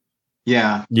edition.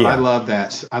 Yeah. I love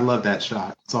that. I love that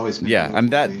shot. It's always been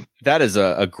that is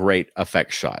a great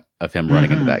effect shot of him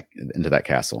running into that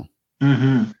castle.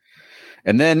 Mm-hmm.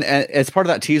 And then as part of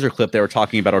that teaser clip, they were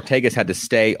talking about Ortegas had to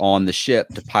stay on the ship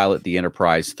to pilot the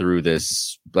Enterprise through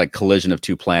this like collision of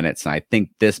two planets. And I think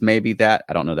this may be that.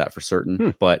 I don't know that for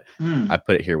certain, but I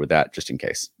put it here with that just in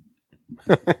case.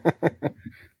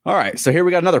 All right. So here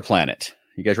we got another planet.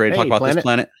 You guys ready to talk about this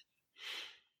planet?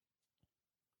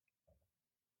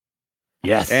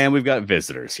 Yes. And we've got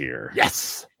visitors here.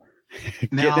 Yes.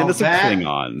 Getting into some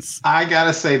Klingons. I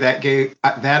gotta say that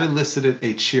elicited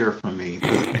a cheer from me.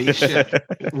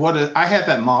 I had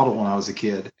that model when I was a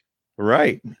kid.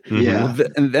 Right. Yeah.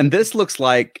 And this looks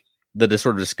like the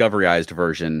sort of Discoveryized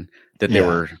version that they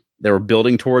were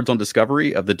building towards on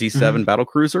Discovery of the D7 battle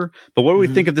cruiser. But what do we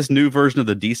think of this new version of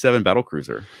the D7 battle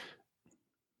cruiser?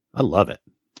 I love it.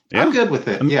 Yeah. I'm good with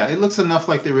it. Yeah, it looks enough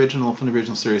like the original from the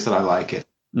original series that I like it.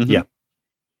 Mm-hmm. Yeah.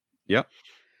 Yep.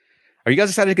 Are you guys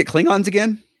excited to get Klingons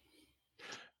again?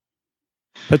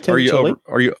 Potentially.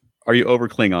 Are you over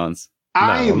Klingons?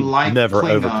 I like never Klingons.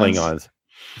 over Klingons.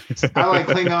 I like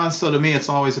Klingons, so to me, it's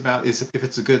always about if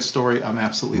it's a good story, I'm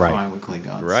absolutely fine with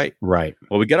Klingons. Right.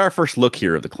 Well, we get our first look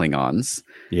here of the Klingons.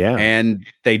 Yeah. And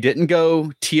they didn't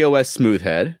go TOS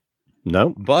Smoothhead.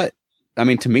 No. But, I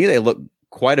mean, to me, they look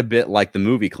quite a bit like the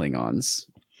movie Klingons.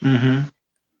 Mm-hmm.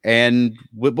 And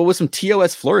with some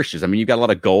TOS flourishes. I mean, you got a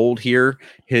lot of gold here.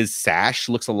 His sash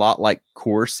looks a lot like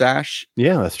Kor's sash.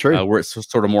 Yeah, that's true. Where it's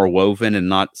sort of more woven and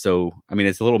not so. I mean,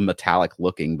 it's a little metallic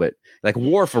looking, but like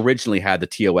Worf originally had the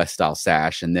TOS style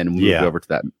sash and then moved over to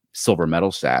that silver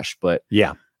metal sash. But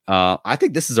I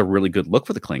think this is a really good look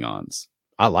for the Klingons.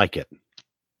 I like it.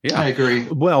 Yeah, I agree.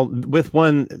 Well, with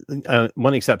one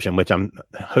exception, which I'm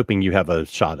hoping you have a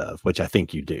shot of, which I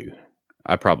think you do.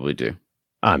 I probably do.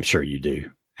 I'm sure you do.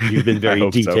 You've been very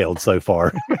detailed so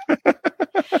far.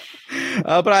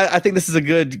 But I think this is a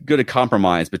good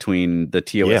compromise between the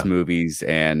TOS movies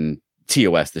and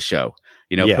TOS, the show.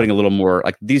 You know, putting a little more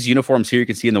like these uniforms here you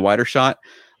can see in the wider shot.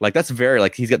 Like that's very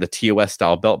like he's got the TOS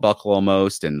style belt buckle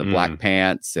almost and the black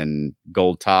pants and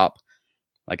gold top.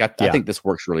 Like I think this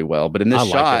works really well. But in this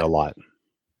shot, like it a lot.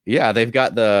 Yeah, they've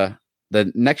got the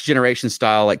next generation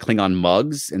style like Klingon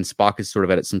mugs, and Spock is sort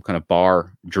of at some kind of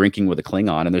bar drinking with a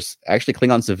Klingon, and there's actually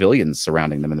Klingon civilians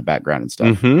surrounding them in the background and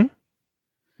stuff.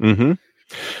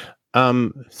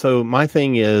 So my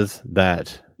thing is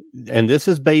that, and this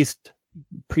is based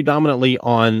predominantly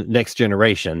on Next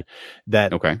Generation,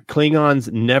 that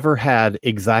Klingons never had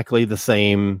exactly the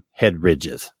same head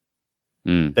ridges.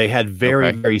 They had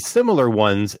very similar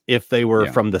ones if they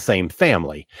were from the same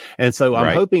family. And so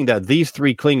I'm hoping that these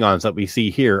three Klingons that we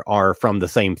see here are from the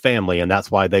same family, and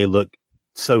that's why they look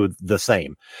so the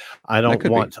same. I don't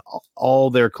want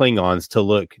all their Klingons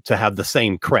to have the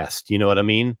same crest. You know what I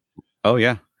mean? Oh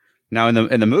yeah. Now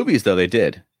in the movies though, they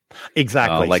did.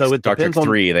 Exactly. Like so it Star Trek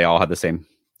 3, they all had the same.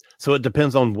 So it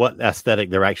depends on what aesthetic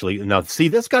they're actually. Now, see,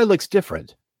 this guy looks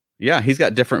different. Yeah, he's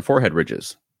got different forehead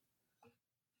ridges.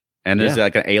 And there's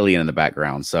like an alien in the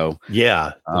background. So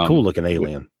a cool looking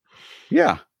alien.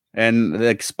 Yeah. And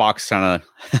like Spock's trying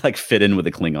to like fit in with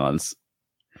the Klingons,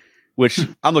 which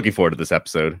I'm looking forward to this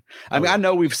episode. I mean, I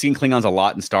know we've seen Klingons a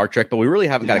lot in Star Trek, but we really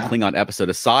haven't got a Klingon episode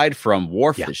aside from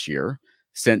Worf this year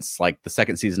since like the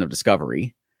second season of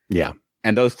Discovery. Yeah.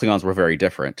 And those Klingons were very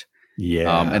different.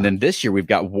 Yeah. And then this year we've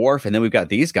got Worf, and then we've got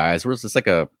these guys. Where it's just like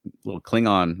a little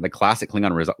Klingon, like classic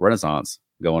Klingon renaissance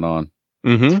going on.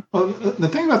 Mm-hmm. Well, the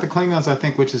thing about the Klingons, I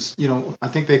think, which is, I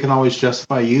think they can always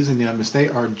justify using them, is they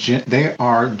are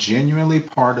genuinely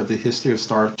part of the history of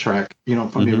Star Trek.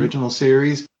 From the original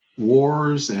series,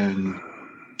 wars and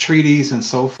treaties and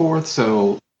so forth.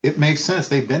 So it makes sense.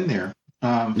 They've been there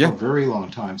for a very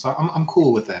long time. So I'm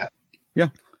cool with that. Yeah.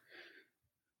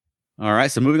 All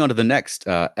right. So moving on to the next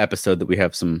episode that we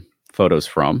have some photos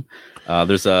from.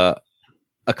 There's a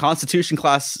Constitution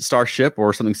class starship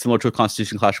or something similar to a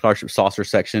Constitution class starship saucer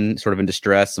section, sort of in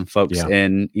distress, some folks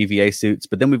in EVA suits.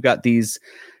 But then we've got these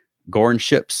Gorn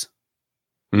ships.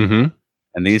 Mm-hmm.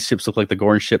 And these ships look like the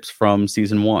Gorn ships from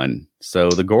season 1. So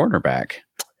the Gorn are back.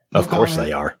 Of course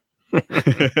they are.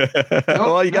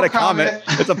 Well, you got to comment.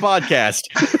 It's a podcast.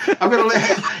 I'm gonna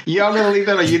leave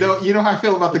that. You know how I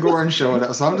feel about the Goran showing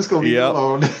up, so I'm just gonna leave it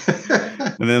alone.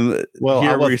 And then,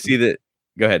 here we see that.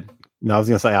 Go ahead. No, I was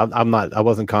going to say I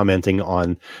wasn't commenting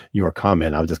on your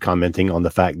comment. I was just commenting on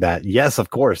the fact that yes, of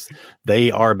course,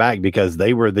 they are back because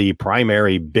they were the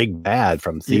primary big bad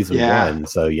from season 1.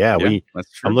 So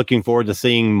I'm looking forward to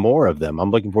seeing more of them. I'm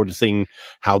looking forward to seeing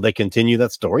how they continue that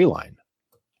storyline.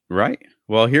 Right.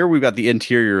 Well, here we've got the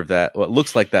interior of that. What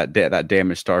looks like that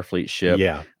damaged Starfleet ship.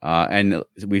 Yeah. And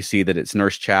we see that it's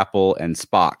Nurse Chapel and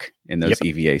Spock in those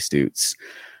EVA suits.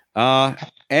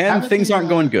 And things aren't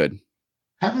going good.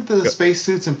 Haven't the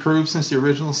spacesuits improved since the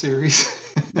original series?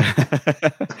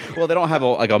 Well, they don't have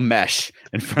a mesh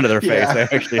in front of their face. They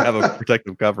actually have a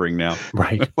protective covering now.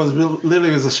 Right. Well,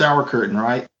 literally was a shower curtain,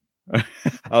 right?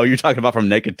 Oh, you're talking about from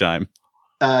Naked Time.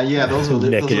 Yeah, those were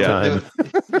Naked Time.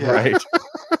 Right.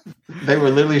 They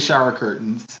were literally shower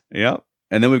curtains. Yep.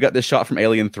 And then we've got this shot from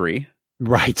Alien 3.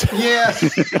 Right. Yes.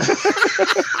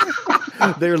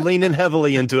 They're leaning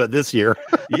heavily into it this year.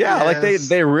 Yeah, like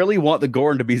they really want the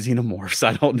Gorn to be xenomorphs.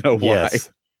 I don't know why. Yes.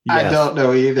 I don't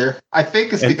know either. I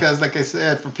think it's because, like I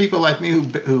said, for people like me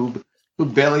who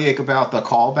bellyache about the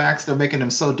callbacks, they're making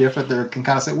them so different. They can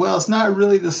kind of say, "Well, it's not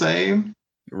really the same."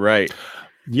 Right.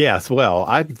 Yes. Well,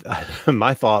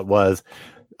 my thought was,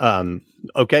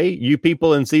 okay, you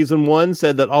people in season 1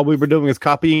 said that all we were doing is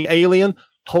copying Alien.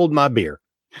 Hold my beer.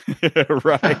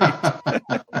 Right.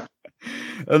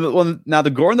 Well, now the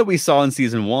Gorn that we saw in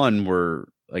season 1 were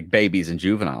like babies and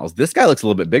juveniles. This guy looks a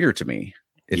little bit bigger to me.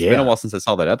 It's been a while since I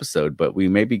saw that episode, but we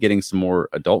may be getting some more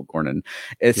adult Gorn, and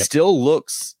it still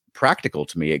looks practical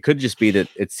to me. It could just be that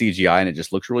it's CGI and it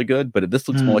just looks really good, but this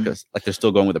looks more like they're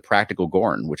still going with a practical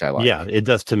Gorn, which I like. Yeah, it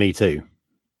does to me too.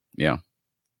 Yeah.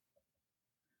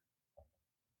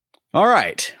 All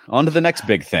right, on to the next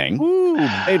big thing. Ooh,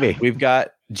 baby. We've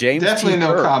got James. Definitely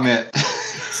no comment.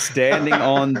 Standing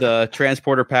on the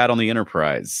transporter pad on the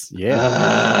Enterprise.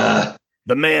 Yeah.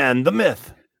 The man, the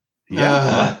myth.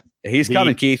 Yeah. He's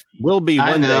coming, Keith. Will be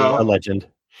one day a legend.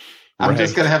 I'm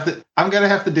just gonna have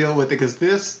to deal with it because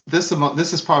this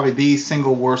is probably the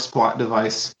single worst plot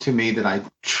device to me that I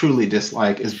truly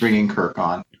dislike is bringing Kirk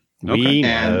on.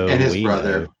 And his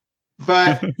brother. Know.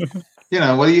 But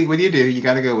what do you do? You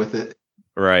got to go with it.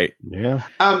 Right. Yeah.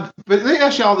 But let me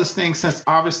ask you all this thing since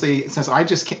I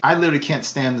literally can't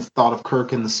stand the thought of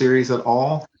Kirk in the series at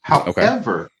all.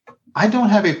 However, I don't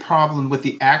have a problem with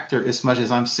the actor as much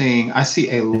as I see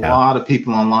a lot of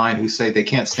people online who say they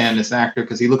can't stand this actor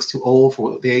because he looks too old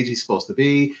for the age he's supposed to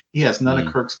be. He has none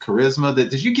of Kirk's charisma.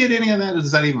 Did you get any of that, or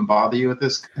does that even bother you in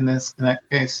that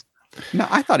case? No,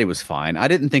 I thought he was fine. I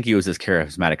didn't think he was as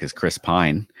charismatic as Chris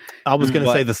Pine. I was going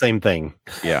to say the same thing.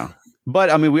 Yeah.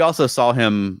 But I mean, we also saw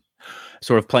him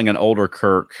sort of playing an older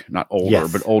Kirk, not older,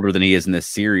 but older than he is in this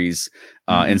series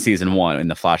in season 1 in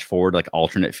the flash forward, like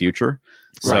alternate future.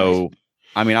 So,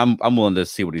 I mean, I'm willing to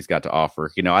see what he's got to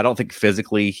offer. I don't think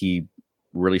physically he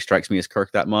really strikes me as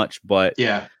Kirk that much, but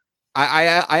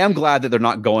I am glad that they're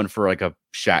not going for like a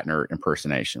Shatner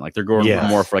impersonation. Like they're going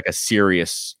more for like a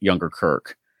serious younger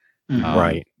Kirk,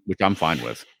 right? Which I'm fine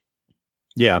with.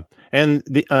 Yeah, and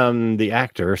the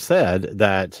actor said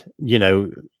that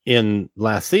in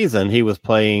last season he was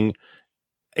playing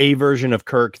a version of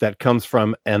Kirk that comes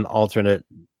from an alternate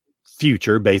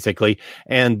future, basically,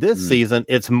 and this season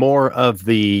it's more of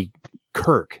the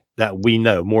Kirk that we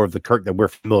know, more of the Kirk that we're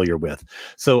familiar with.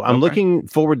 So I'm looking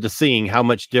forward to seeing how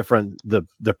much different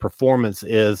the performance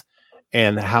is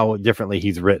and how differently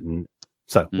he's written.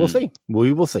 So we'll see.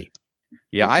 We will see.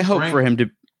 Yeah, I hope for him to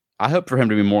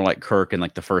be more like Kirk in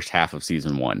like the first half of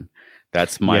season 1.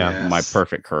 That's my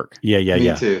perfect Kirk.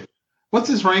 Me too. What's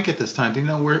his rank at this time? Do you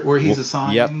know where he's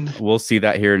assigned? Yep, we'll see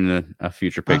that here in a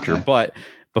future picture. Okay. But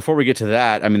before we get to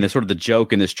that, I mean, the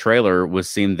joke in this trailer was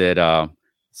seen that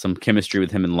some chemistry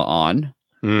with him and La'an,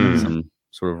 some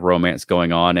sort of romance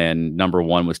going on, and number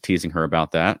 1 was teasing her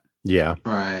about that. Yeah,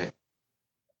 right.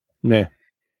 Nah.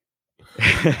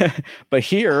 But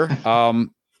here,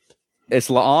 it's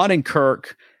La'an and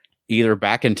Kirk either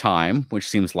back in time, which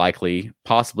seems likely,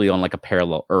 possibly on like a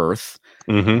parallel Earth.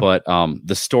 But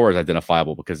the store is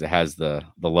identifiable because it has the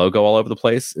logo all over the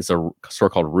place. It's a store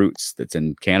called Roots that's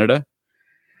in Canada.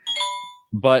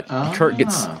 But Kirk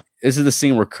gets. This is the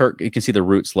scene where Kirk. You can see the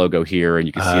Roots logo here, and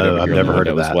you can see it over I've here never heard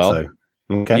of that as well. So.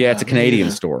 Okay. Yeah, it's a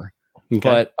Canadian store.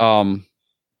 Okay. But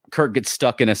Kirk gets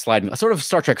stuck in a sliding, sort of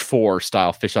Star Trek 4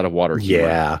 style fish out of water.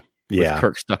 Yeah. With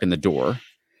Kirk stuck in the door.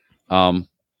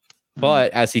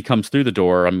 But as he comes through the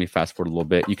door, let me fast forward a little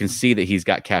bit. You can see that he's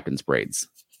got captain's braids.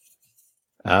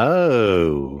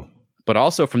 Oh, But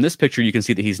also from this picture, you can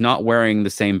see that he's not wearing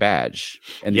the same badge.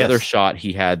 In the other shot,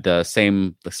 he had the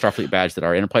Starfleet badge that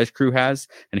our Enterprise crew has,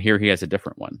 and here he has a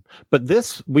different one. But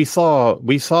this we saw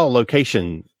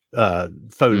location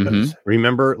photos.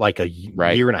 Remember, like a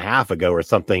year and a half ago or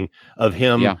something, of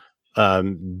him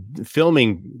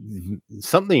filming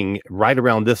something right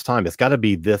around this time. It's got to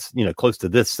be this, close to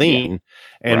this scene,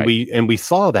 and we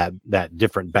saw that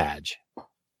different badge.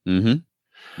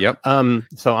 Yep.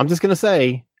 So I'm just gonna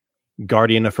say,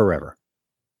 Guardian of Forever.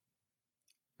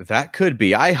 That could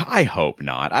be. I hope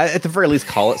not. At the very least,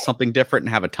 call it something different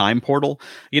and have a time portal.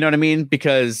 You know what I mean?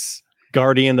 Because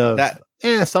Guardian of that.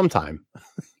 Sometime.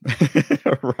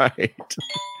 Right.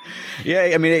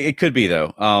 Yeah. I mean, it could be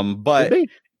though. But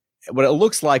what it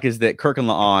looks like is that Kirk and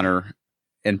La'an are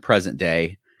in present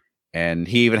day, and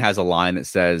he even has a line that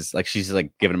says, like, she's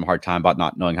like giving him a hard time about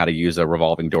not knowing how to use a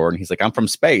revolving door, and he's like, "I'm from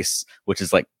space," which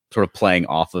is like sort of playing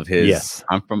off of his. Yes.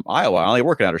 I'm from Iowa. I only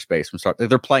work in outer space.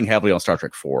 They're playing heavily on Star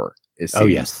Trek 4.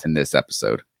 In this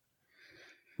episode,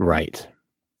 right?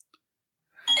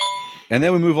 And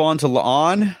then we move on to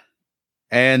La'an,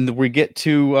 and we get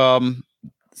to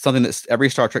something that every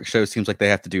Star Trek show seems like they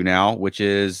have to do now, which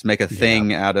is make a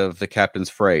thing out of the captain's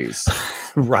phrase.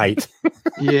 Right.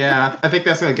 Yeah, I think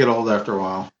that's going to get old after a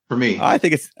while. For me. I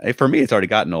think it's already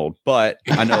gotten old, but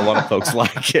I know a lot of folks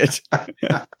like it.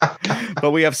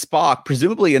 But we have Spock,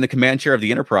 presumably in the command chair of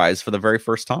the Enterprise for the very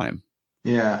first time.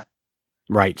 Yeah.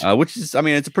 Right. Which is, I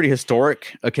mean, it's a pretty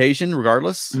historic occasion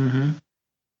regardless.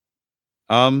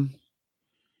 And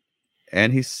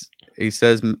he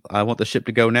says, "I want the ship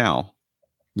to go now."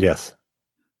 Yes.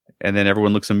 And then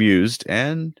everyone looks amused,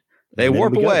 and they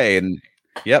warp away. And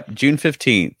June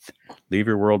 15th, leave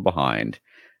your world behind.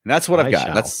 And that's what I've got.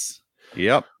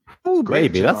 Oh,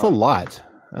 baby, that's a lot.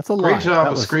 Great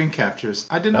job with screen captures.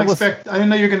 I didn't know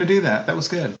you were going to do that. That was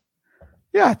good.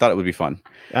 Yeah, I thought it would be fun.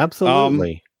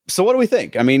 Absolutely. So what do we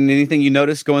think? I mean, anything you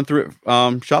noticed going through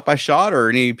it shot by shot, or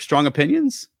any strong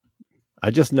opinions?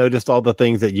 I just noticed all the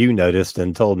things that you noticed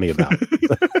and told me about.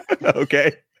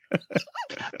 Okay.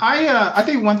 I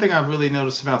think one thing I've really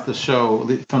noticed about the show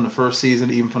from the first season,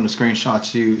 even from the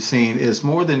screenshots you've seen, is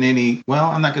more than any.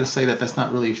 Well, I'm not going to say that. That's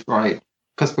not really right,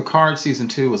 because Picard season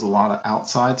 2 was a lot of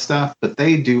outside stuff, but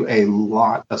they do a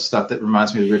lot of stuff that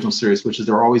reminds me of the original series, which is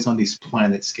they're always on these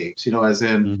planetscapes. As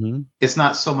in, it's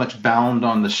not so much bound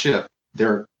on the ship.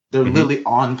 They're literally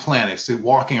on planets. They're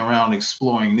walking around,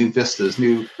 exploring new vistas,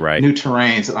 new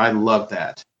terrains, and I love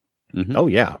that. Oh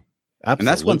yeah, absolutely. And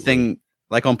that's one thing.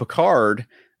 Like on Picard,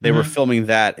 they were filming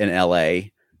that in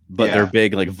LA, but their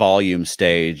big volume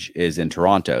stage is in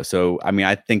Toronto. So, I mean,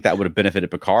 I think that would have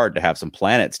benefited Picard to have some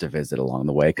planets to visit along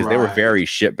the way, because they were very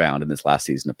shipbound in this last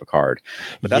season of Picard.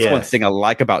 But that's one thing I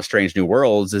like about Strange New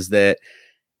Worlds, is that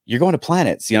you're going to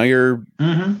planets. You're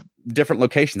different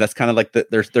locations. That's kind of like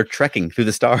they're trekking through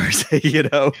the stars. Kind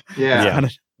of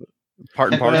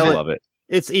part and parcel of it.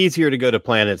 It's easier to go to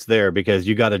planets there because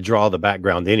you got to draw the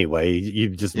background anyway. You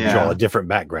just draw a different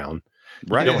background.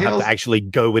 Right. You don't have to actually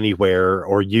go anywhere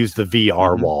or use the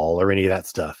VR wall or any of that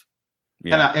stuff.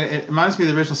 Yeah. And it reminds me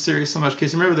of the original series so much,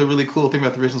 because remember the really cool thing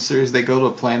about the original series, they go to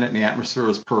a planet and the atmosphere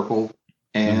is purple.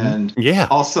 And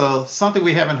also something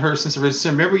we haven't heard since the original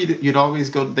series.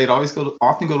 Remember, they'd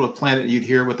often go to a planet and you'd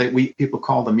hear what people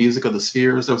call the music of the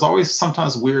spheres. There was always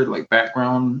sometimes weird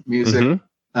background music.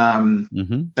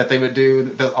 That they would do.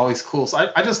 That's always cool.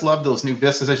 So I just love those new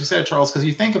vistas, as you said, Charles, because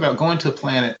you think about going to a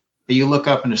planet and you look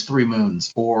up and there's 3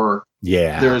 moons, or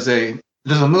there's a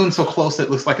moon so close that it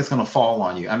looks like it's going to fall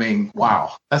on you. I mean,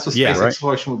 wow, that's what space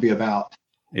exploration would be about.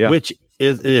 Yeah. Which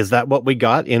is that what we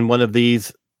got in one of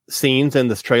these scenes in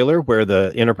this trailer where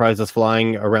the Enterprise is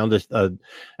flying around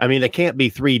I mean, it can't be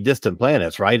 3 distant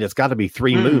planets, right? It's got to be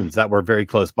 3 moons that were very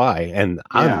close by, and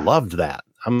I loved that.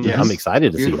 I'm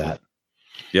excited to see that.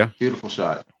 Yeah. Beautiful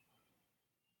shot.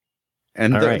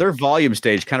 And their volume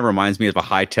stage kind of reminds me of a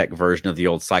high-tech version of the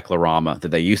old cyclorama that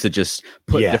they used to just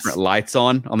put different lights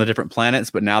on the different planets,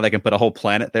 but now they can put a whole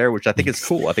planet there, which I think is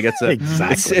cool. I think it's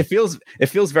it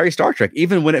feels very Star Trek.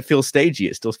 Even when it feels stagey,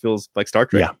 it still feels like Star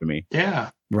Trek to me. Yeah.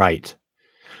 Right.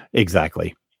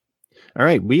 Exactly. All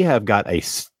right. We have got a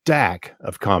stack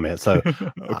of comments. So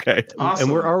okay. Awesome.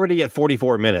 And we're already at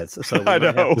 44 minutes. So I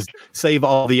know. Have to save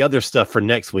all the other stuff for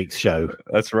next week's show.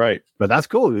 That's right. But that's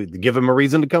cool. Give them a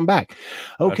reason to come back.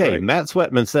 Okay. Right. Matt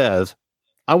Sweatman says,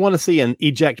 I want to see an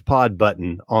eject pod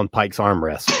button on Pike's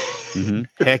armrest.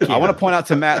 Heck yeah. I want to point out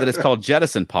to Matt that it's called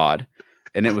Jettison Pod,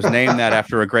 and it was named that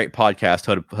after a great podcast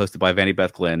hosted by Vanny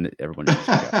Beth Glenn. Everyone should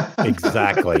check out.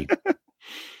 Exactly.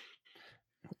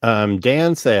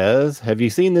 Dan says, have you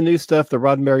seen the new stuff the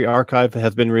Roddenberry Archive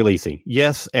has been releasing?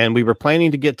 Yes, and we were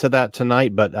planning to get to that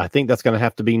tonight, but I think that's going to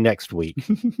have to be next week.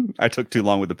 I took too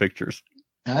long with the pictures.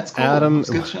 That's cool. Adam, That's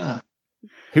a good shot.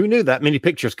 Who knew that many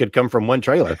pictures could come from one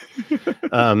trailer?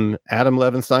 Adam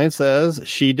Levenstein says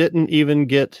she didn't even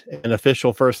get an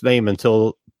official first name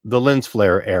until the lens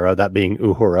flare era, that being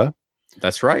Uhura.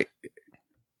 That's right.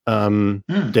 Dan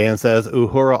says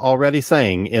Uhura already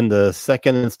sang in the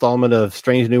second installment of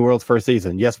Strange New Worlds first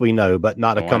season. Yes, we know, but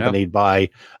not accompanied by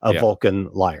a Vulcan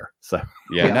lyre. So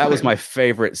and that was my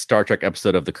favorite Star Trek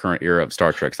episode of the current era of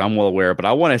Star Trek. So I'm well aware, but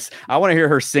I want to hear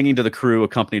her singing to the crew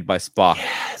accompanied by Spock.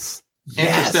 Yes.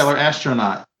 Interstellar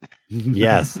astronaut.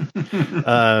 Yes.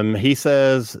 He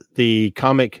says the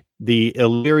comic The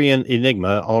Illyrian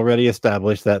Enigma already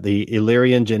established that the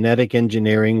Illyrian genetic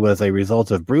engineering was a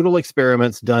result of brutal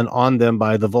experiments done on them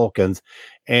by the Vulcans,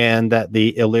 and that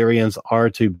the Illyrians are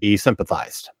to be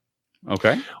sympathized.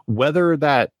 Okay. Whether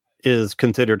that is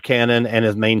considered canon and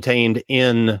is maintained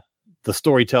in the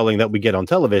storytelling that we get on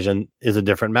television is a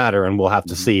different matter, and we'll have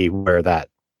to see where that,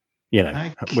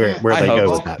 where they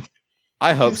go with that.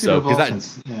 I hope so,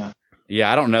 because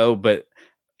I don't know, but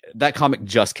that comic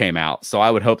just came out, so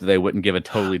I would hope that they wouldn't give a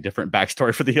totally different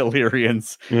backstory for the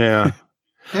Illyrians. Yeah.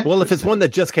 Well, if it's one that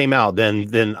just came out,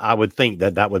 then I would think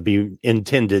that would be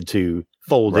intended to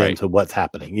fold into what's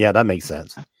happening. Yeah, that makes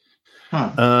sense.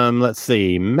 Let's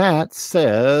see. Matt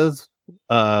says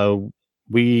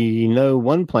we know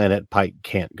one planet Pike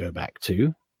can't go back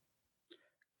to.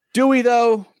 Do we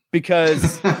though?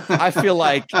 Because I feel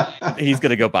like he's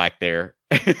going to go back there.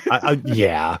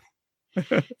 Yeah.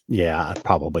 Yeah,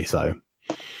 probably so.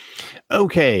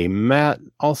 Okay, Matt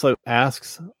also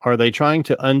asks, are they trying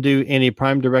to undo any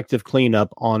Prime Directive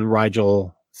cleanup on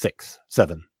Rigel 6,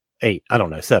 7, 8? I don't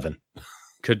know, 7.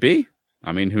 Could be.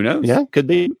 I mean, who knows? Yeah, could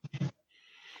be.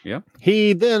 Yeah.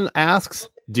 He then asks,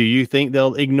 do you think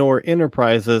they'll ignore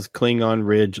Enterprise's Klingon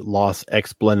Ridge loss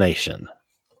explanation?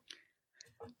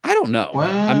 I don't know.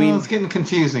 Well, I mean, it's getting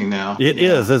confusing now. It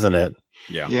is, isn't it?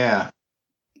 Yeah. Yeah.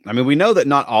 I mean, we know that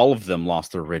not all of them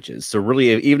lost their ridges. So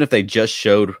really, even if they just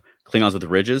showed Klingons with the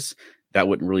ridges, that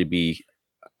wouldn't really be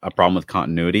a problem with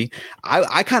continuity.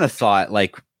 I kind of thought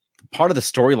like part of the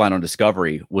storyline on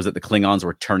Discovery was that the Klingons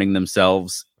were turning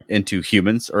themselves into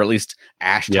humans, or at least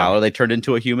Ash Tyler, they turned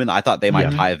into a human. I thought they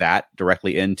might tie that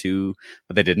directly into,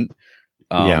 but they didn't.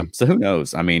 So who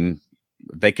knows? I mean,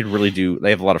 they could really they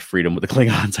have a lot of freedom with the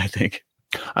Klingons, I think.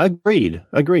 Agreed.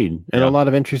 And a lot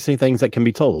of interesting things that can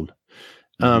be told.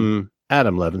 Adam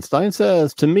Levenstein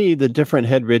says, to me, the different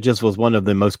head ridges was one of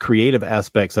the most creative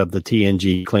aspects of the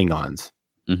TNG Klingons.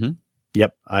 Mm-hmm.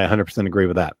 Yep, I 100% agree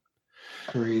with that.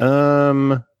 Agreed.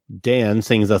 Dan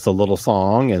sings us a little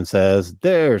song and says,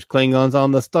 there's Klingons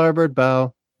on the starboard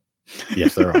bow.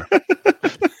 Yes, there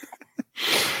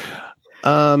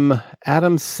are.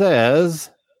 Adam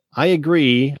says, I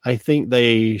agree. I think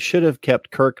they should have kept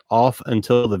Kirk off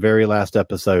until the very last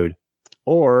episode.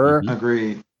 Or...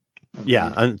 Agreed.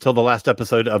 Yeah, until the last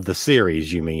episode of the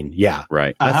series, you mean? Yeah.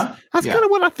 Right. That's kind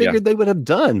of what I figured they would have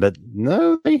done, but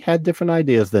no, they had different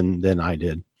ideas than I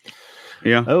did.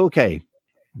 Yeah. Okay.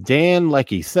 Dan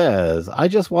Leckie says, I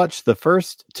just watched the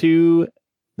first two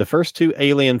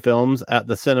Alien films at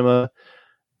the cinema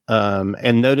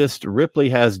and noticed Ripley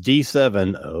has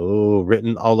D7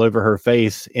 written all over her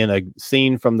face in a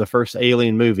scene from the first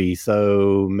Alien movie.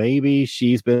 So maybe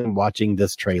she's been watching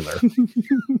this trailer.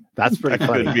 That's pretty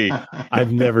funny.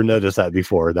 I've never noticed that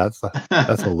before. That's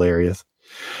hilarious.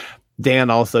 Dan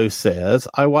also says,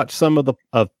 I watched some of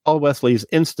Paul Wesley's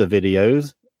Insta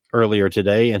videos earlier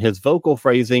today, and his vocal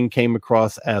phrasing came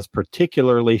across as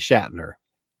particularly Shatner.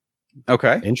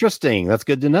 Okay. Interesting. That's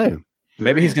good to know.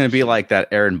 Maybe he's going to be like that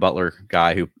Aaron Butler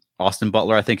guy Austin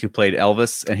Butler, I think, who played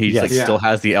Elvis, and he still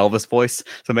has the Elvis voice.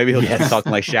 So maybe he'll keep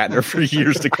talking like Shatner for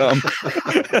years to come.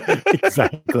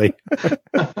 Exactly.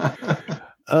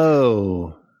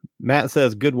 Oh, Matt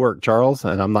says, good work, Charles.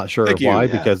 And I'm not sure why,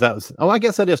 because that was, I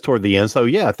guess that is toward the end. So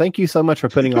yeah, thank you so much for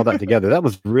putting all that together. That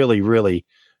was really, really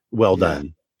well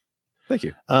done. Thank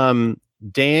you.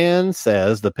 Dan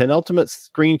says the penultimate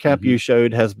screen cap you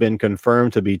showed has been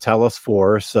confirmed to be Talos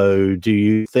 4. So do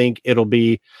you think it'll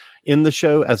be in the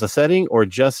show as a setting or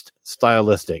just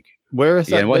stylistic? Where is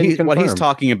that? And what he's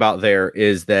talking about there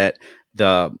is that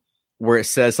where it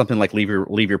says something like leave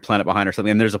your planet behind or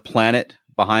something, and there's a planet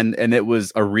behind, and it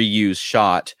was a reused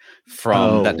shot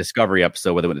from that Discovery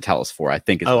episode where they went to Talos 4, I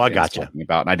think. I got you. Talking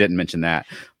about, and I didn't mention that,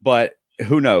 but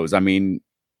who knows? I mean,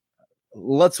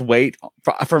 let's wait.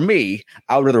 For me,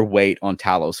 I would rather wait on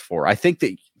Talos 4. I think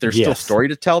that there's still story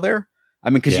to tell there. I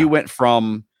mean, because you went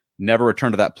from never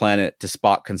return to that planet to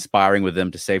Spock conspiring with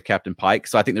them to save Captain Pike.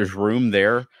 So I think there's room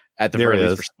there at the very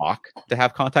least for Spock to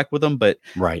have contact with them. But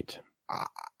right,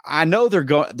 I know they're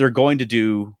going to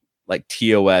do like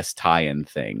TOS tie-in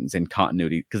things and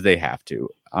continuity because they have to.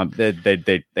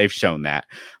 They've shown that,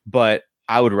 but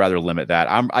I would rather limit that.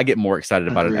 I get more excited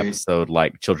about an episode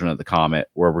like Children of the Comet,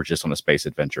 where we're just on a space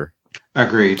adventure.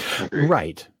 Agreed.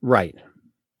 Right.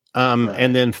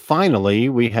 And then finally,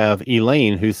 we have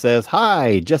Elaine, who says,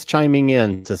 "Hi, just chiming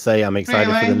in to say I'm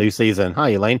excited for the new season."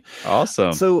 Hi, Elaine.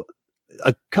 Awesome. So,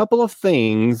 a couple of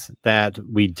things that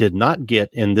we did not get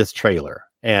in this trailer,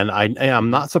 and I'm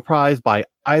not surprised by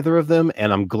either of them,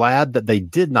 and I'm glad that they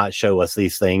did not show us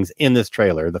these things in this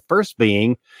trailer. The first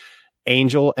being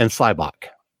Angel and Cybok.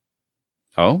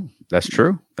 Oh, that's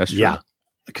true. That's true. Yeah,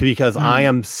 because I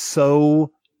am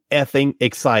so effing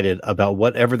excited about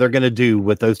whatever they're going to do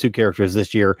with those two characters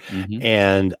this year,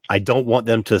 and I don't want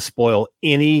them to spoil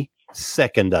any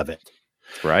second of it.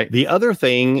 Right. The other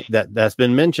thing that's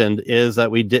been mentioned is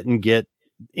that we didn't get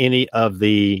any of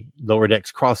the Lower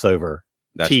Decks crossover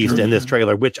teased in this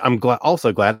trailer, which I'm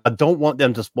also glad. I don't want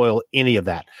them to spoil any of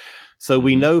that. So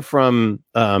we know from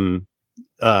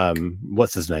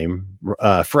what's his name,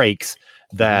 Frakes,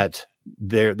 that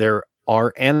there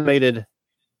are animated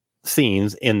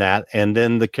scenes in that, and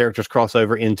then the characters cross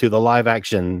over into the live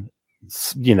action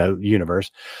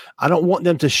universe. I don't want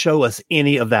them to show us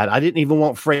any of that. I didn't even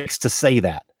want Frakes to say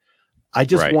that. I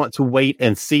just want to wait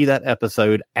and see that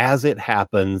episode as it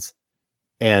happens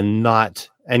and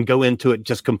go into it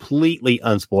just completely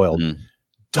unspoiled.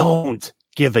 Don't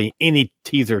give any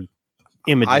teaser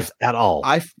images at all.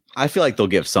 I feel like they'll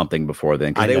give something before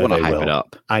then because they want to hype it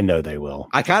up. I know they will.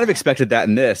 I kind of expected that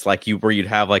in this, like where you'd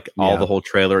have like all the whole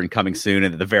trailer and coming soon,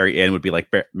 and at the very end would be like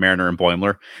Mariner and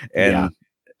Boimler, and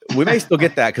we may still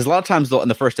get that because a lot of times in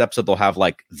the first episode they'll have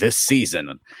like this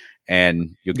season,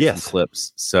 and you'll get some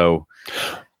clips. So,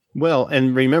 well,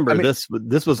 and remember this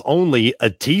was only a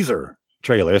teaser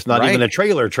trailer. It's not even a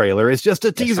trailer. It's just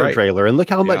a teaser trailer, and look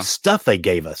how much stuff they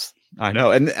gave us. I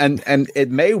know, and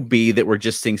it may be that we're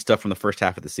just seeing stuff from the first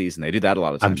half of the season. They do that a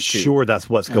lot of times. I'm sure that's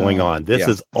what's going on. This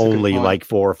is only like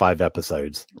 4 or 5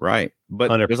 episodes, right?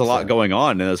 But 100%. There's a lot going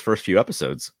on in those first few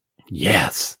episodes.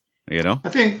 Yes, I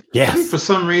think for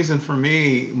some reason, for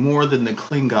me, more than the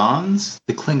Klingons,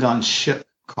 the Klingon ship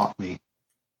caught me.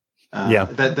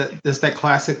 That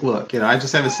classic look. I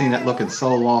just haven't seen that look in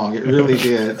so long. It really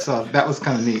did. So that was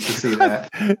kind of neat to see that.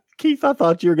 Keith, I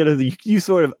thought you were you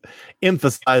sort of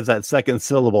emphasize that second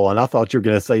syllable, and I thought you were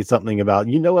going to say something about,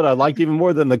 what I liked even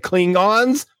more than the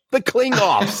Klingons? The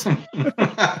Klingoffs.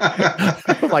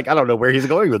 I don't know where he's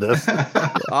going with this.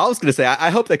 I was going to say, I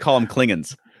hope they call them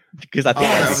Klingons because I think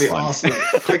that would be awesome.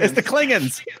 It's the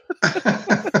Klingons.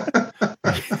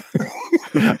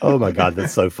 Oh my God,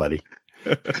 that's so funny.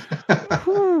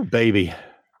 Whew, baby.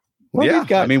 Well,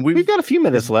 we've got a few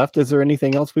minutes left. Is there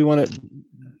anything else we want to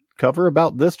cover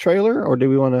about this trailer, or do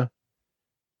we want to?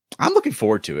 I'm looking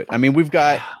forward to it. I'm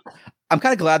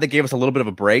kind of glad they gave us a little bit of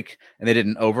a break and they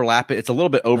didn't overlap it. It's a little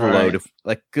bit overload,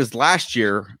 because last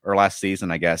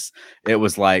season, I guess, it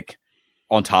was like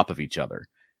on top of each other,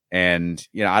 and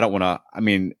I don't want to.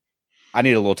 I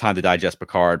need a little time to digest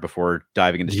Picard before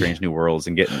diving into Strange New Worlds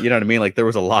and getting, what I mean? Like there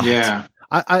was a lot. Yeah.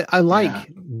 I like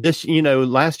this,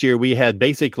 last year we had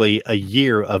basically a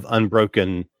year of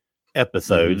unbroken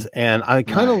episodes, and I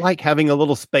kind of like having a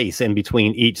little space in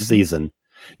between each season,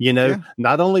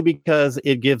 not only because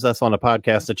it gives us on a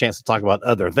podcast a chance to talk about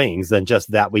other things than just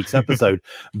that week's episode,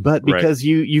 but because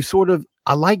you sort of,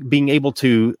 I like being able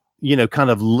to, kind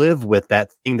of live with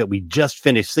that thing that we just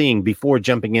finished seeing before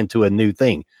jumping into a new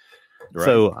thing. Right.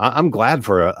 So I'm glad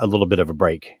for a little bit of a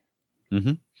break.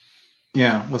 Mm-hmm.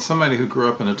 Yeah, well, somebody who grew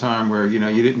up in a time where, you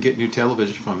didn't get new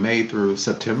television from May through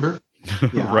September.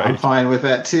 I'm fine with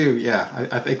that too. Yeah,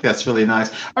 I think that's really nice.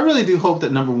 I really do hope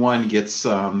that number one gets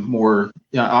more,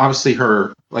 obviously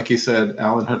her, like you said,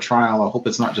 Alan, her trial, I hope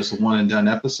it's not just a one and done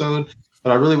episode,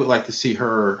 but I really would like to see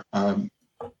her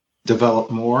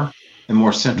develop more and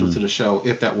more central to the show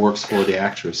if that works for the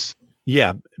actress.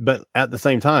 Yeah, but at the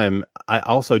same time, I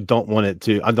also don't want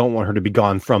her to be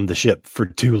gone from the ship for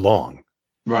too long.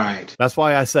 Right. That's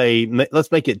why I say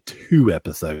let's make it 2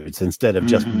 episodes instead of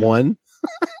just 1.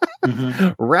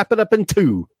 Wrap it up in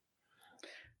 2.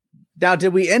 Now,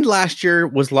 did we end last year?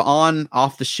 Was La'an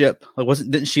off the ship?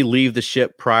 Didn't she leave the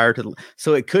ship prior to?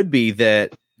 So it could be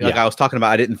that, like I was talking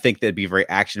about, I didn't think that'd be very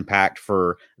action packed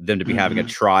for them to be having a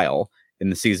trial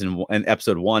in the season in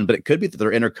episode 1, but it could be that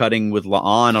they're intercutting with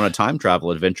La'an on a time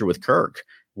travel adventure with Kirk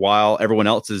while everyone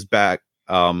else is back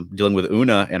dealing with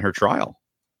Una and her trial.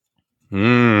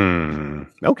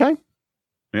 Okay.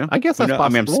 Yeah, I guess that's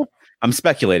possible. I'm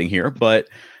speculating here, but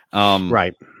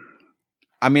right.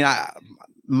 I mean,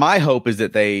 my hope is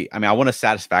that I want a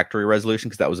satisfactory resolution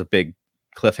because that was a big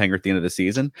cliffhanger at the end of the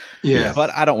season. Yeah, but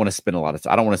I don't want to spend a lot of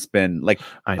time. I don't want to spend like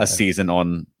a season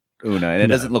on Una, and it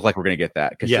doesn't look like we're going to get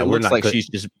that because it looks like she's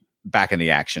just back in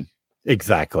the action.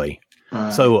 Exactly.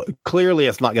 So clearly,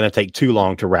 it's not going to take too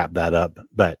long to wrap that up.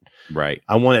 But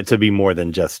I want it to be more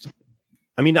than just.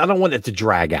 I mean, I don't want it to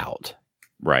drag out.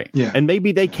 Right. Yeah. And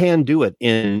maybe they can do it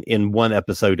in one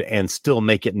episode and still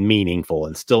make it meaningful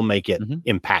and still make it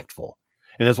impactful.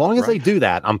 And as long as they do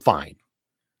that, I'm fine.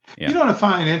 Yeah. You know what I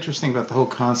find interesting about the whole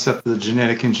concept of the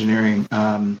genetic engineering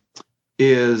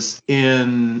is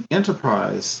in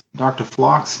Enterprise, Dr.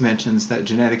 Phlox mentions that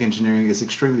genetic engineering is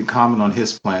extremely common on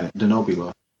his planet,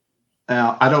 Denobula.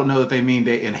 Now, I don't know that they mean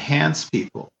they enhance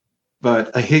people,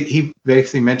 but he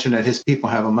basically mentioned that his people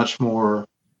have a much more,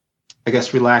 I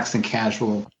guess, relaxed and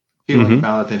casual feeling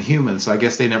about it than humans. So I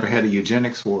guess they never had a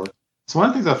eugenics war. So one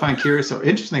of the things I find curious or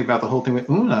interesting about the whole thing with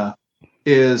Una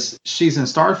is she's in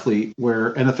Starfleet, where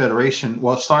in the Federation,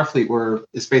 Starfleet, where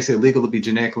it's basically illegal to be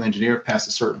genetically engineered past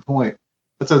a certain point.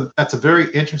 That's a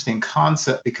very interesting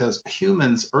concept because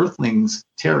humans, Earthlings,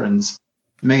 Terrans,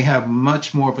 may have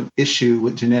much more of an issue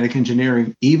with genetic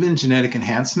engineering, even genetic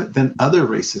enhancement, than other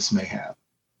races may have.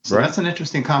 So that's an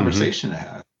interesting conversation to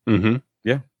have. Mm-hmm.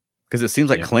 Yeah, because it seems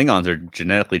like Klingons are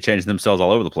genetically changing themselves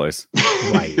all over the place.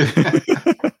 Right.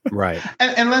 Right.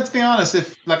 And let's be honest,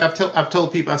 if like I've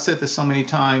told people, I've said this so many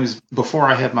times before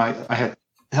I had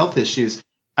health issues.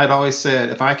 I'd always said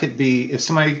if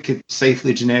somebody could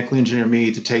safely genetically engineer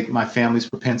me to take my family's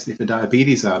propensity for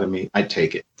diabetes out of me, I'd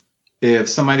take it. If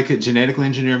somebody could genetically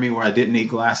engineer me where I didn't need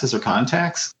glasses or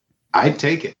contacts, I'd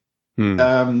take it.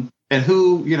 And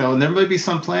there may be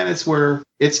some planets where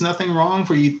it's nothing wrong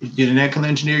for you to genetically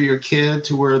engineer your kid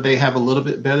to where they have a little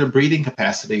bit better breathing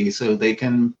capacity so they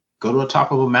can go to the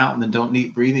top of a mountain and don't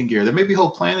need breathing gear. There may be whole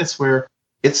planets where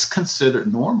it's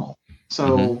considered normal.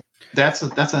 So that's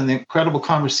an incredible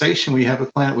conversation when you have a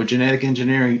planet where genetic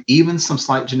engineering, even some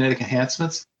slight genetic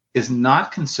enhancements, is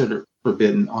not considered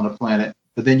forbidden on a planet,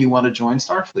 but then you want to join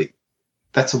Starfleet.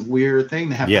 That's a weird thing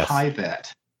to have to hide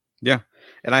that. Yeah.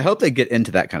 And I hope they get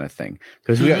into that kind of thing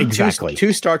because we got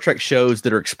two Star Trek shows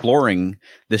that are exploring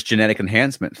this genetic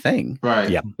enhancement thing. Right.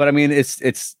 Yeah. But I mean, it's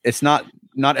not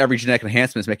every genetic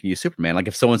enhancement is making you Superman. Like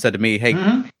if someone said to me, "Hey,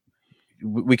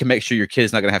 we can make sure your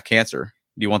kid's not going to have cancer.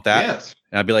 Do you want that?" Yes.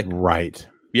 And I'd be like, "Right.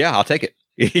 Yeah, I'll take it."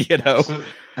 Absolutely.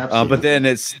 But then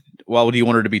it's, well, do you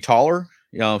want her to be taller?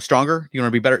 Stronger? You want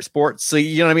to be better at sports? So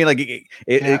you know what I mean? Like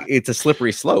it's a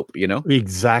slippery slope,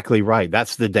 Exactly right.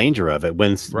 That's the danger of it.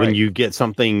 When you get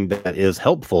something that is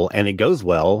helpful and it goes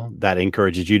well, that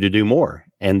encourages you to do more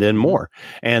and then more.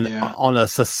 And on a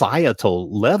societal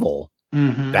level,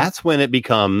 that's when it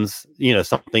becomes,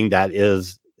 something that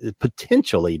is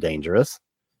potentially dangerous.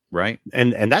 Right.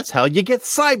 And that's how you get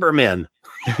Cybermen.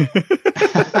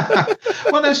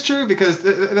 Well, that's true because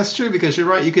you're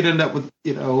right. You could end up with,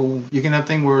 you can have a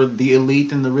thing where the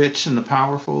elite and the rich and the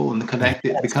powerful and the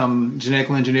connected become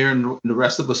genetically engineered and the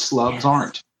rest of us slubs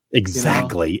aren't.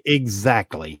 Exactly.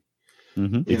 Exactly.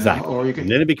 Exactly. Or and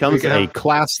then it becomes a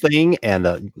class thing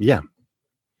and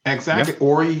Exactly. Yeah.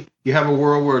 Or you have a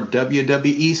world where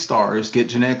WWE stars get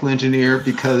genetically engineered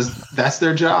because that's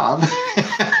their job.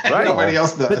 Right. Nobody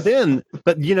else does.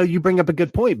 But you bring up a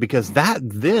good point because that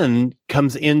then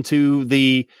comes into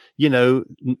the,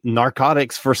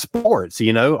 narcotics for sports.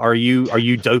 Are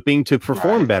you doping to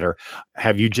perform better?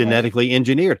 Have you genetically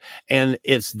engineered? And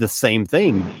it's the same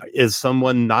thing. Is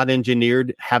someone not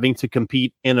engineered having to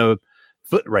compete in a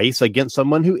foot race against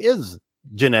someone who is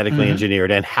genetically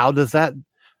engineered? And how does that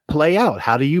play out?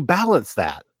 How do you balance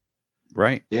that?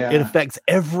 Right. Yeah. It affects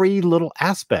every little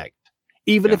aspect.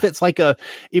 Even if it's like a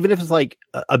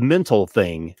mental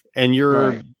thing and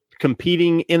you're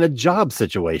competing in a job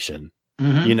situation,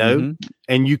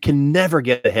 and you can never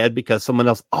get ahead because someone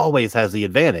else always has the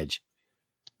advantage.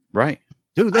 Right.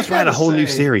 Dude, let's write a whole new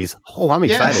series. Oh, I'm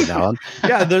excited now.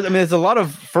 Yeah, there's a lot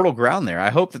of fertile ground there. I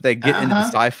hope that they get into the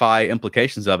sci-fi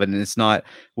implications of it, and it's not,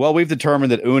 well, we've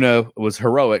determined that Una was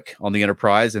heroic on the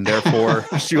Enterprise, and therefore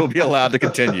she will be allowed to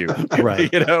continue.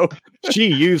 Right. She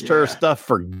used her stuff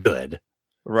for good.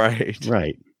 Right.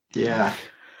 Right. Yeah.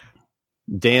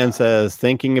 Dan says,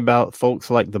 thinking about folks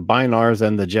like the Binars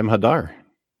and the Jem'Hadar.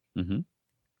 Mm-hmm.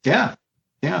 Yeah.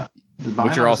 Yeah.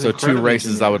 Which are also two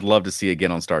races I would love to see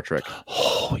again on Star Trek.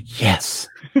 Oh, yes.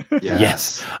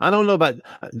 Yes. I don't know about,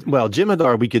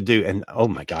 Jem'Hadar we could do. And oh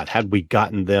my God, had we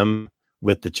gotten them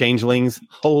with the changelings,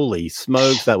 holy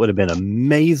smokes, that would have been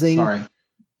amazing. Sorry.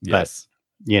 Yes.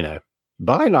 But,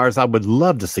 Binars I would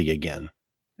love to see again.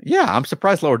 Yeah, I'm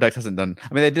surprised Lower Decks hasn't done.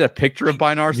 I mean, they did a picture of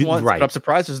Binars once, but I'm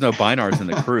surprised there's no Binars in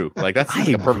the crew. Like that's like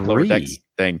a perfect Lower Decks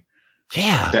thing.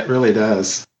 Yeah, that really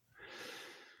does.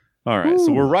 All right,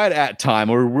 so we're right at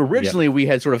time. Originally we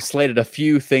had sort of slated a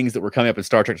few things that were coming up in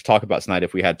Star Trek to talk about tonight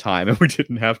if we had time, and we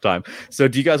didn't have time. So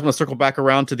do you guys want to circle back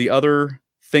around to the other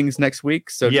things next week?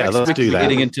 So next let's week do that.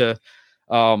 Getting into,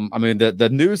 the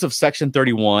news of Section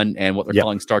 31 and what they're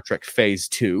calling Star Trek Phase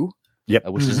 2,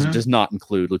 which does not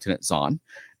include Lieutenant Zahn,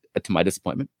 to my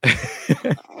disappointment.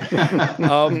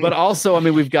 But also,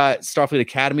 we've got Starfleet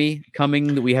Academy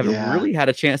coming that we haven't really had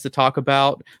a chance to talk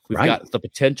about. We've got the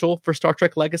potential for Star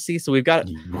Trek Legacy. So we've got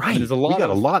there's a lot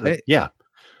of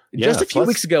just a few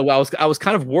weeks ago, I was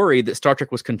kind of worried that Star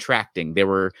Trek was contracting.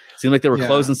 Seemed like they were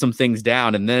closing some things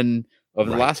down, and then over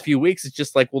the last few weeks, it's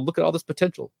just like, well, look at all this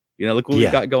potential. Look what we've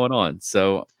got going on.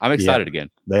 So I'm excited again.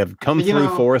 They have come through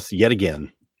for us yet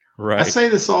again. Right. I say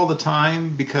this all the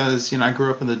time because, I grew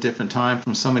up in a different time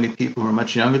from so many people who are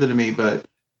much younger than me, but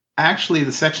actually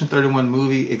the Section 31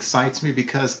 movie excites me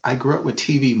because I grew up with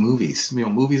TV movies,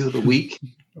 movies of the week.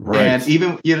 Right. And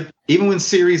even when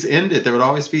series ended, there would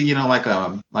always be,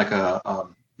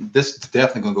 this is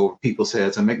definitely going to go over people's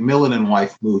heads, a Macmillan and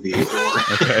Wife movie.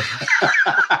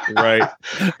 Right.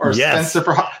 Or Spencer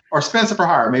for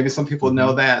Hire. Maybe some people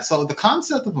know that. So the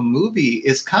concept of a movie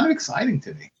is kind of exciting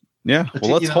to me. Yeah,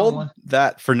 well, let's hold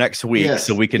that for next week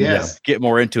so we can get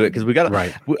more into it, because we got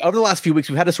over the last few weeks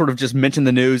we've had to sort of just mention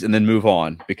the news and then move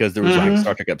on because there was a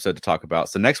Star Trek episode to talk about.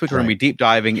 So next week we're going to be deep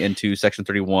diving into Section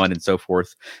 31 and so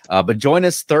forth. But join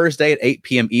us Thursday at 8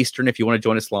 p.m. Eastern if you want to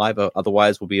join us live.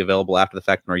 Otherwise, we'll be available after the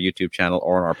fact on our YouTube channel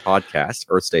or on our podcast,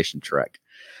 Earth Station Trek.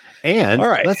 And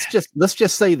let's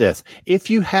just say this: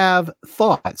 if you have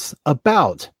thoughts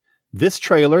about this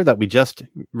trailer that we just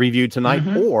reviewed tonight,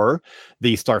 or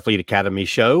the Starfleet Academy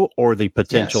show, or the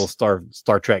potential Star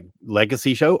Trek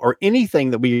Legacy show, or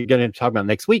anything that we're going to talk about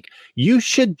next week, you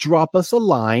should drop us a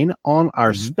line on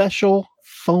our special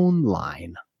phone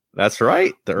line. That's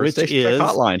right. The Earth Station Trek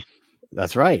hotline.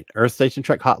 That's right. Earth Station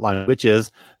Trek hotline, which is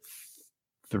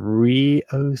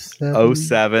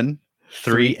 307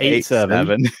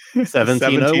 387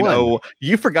 1701.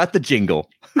 You forgot the jingle.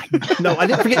 No, I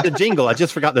didn't forget the jingle. I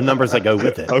just forgot the numbers that go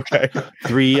with it. Okay.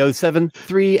 307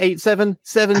 387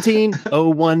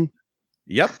 1701.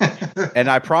 Yep.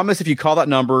 And I promise if you call that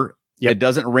number, it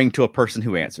doesn't ring to a person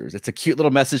who answers. It's a cute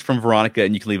little message from Veronica,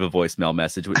 and you can leave a voicemail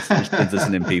message, which sends us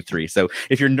an MP3. So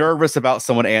if you're nervous about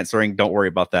someone answering, don't worry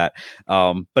about that.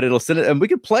 But it'll send it, and we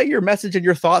can play your message and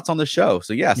your thoughts on the show.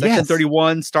 So Section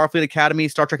 31, Starfleet Academy,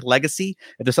 Star Trek Legacy.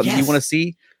 If there's something you want to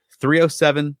see,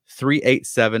 307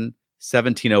 387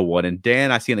 1701. And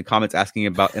Dan, I see in the comments asking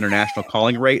about international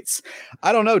calling rates.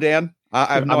 I don't know, Dan.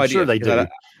 I have no idea. Sure they do.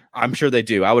 I'm sure they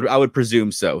do. I would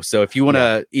presume so. So if you want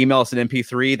to email us an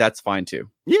MP3, that's fine too.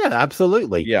 Yeah,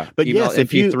 absolutely. Yeah. But email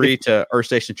MP3 to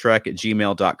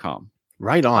earthstationtrek@gmail.com.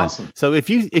 Right on. Awesome. So if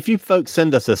you folks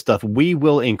send us this stuff, we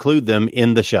will include them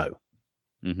in the show.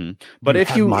 But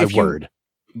word.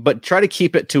 But try to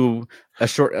keep it to a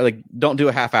short, don't do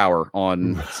a half hour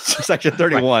on Section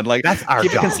 31. Like that's our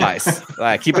keep job. It concise.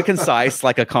 Keep it concise,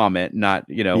 like a comment, not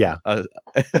a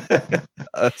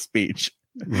speech.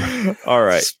 All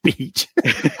right. Speech.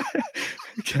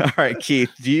 All right,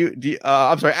 Keith. Do you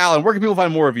I'm sorry, Alan, where can people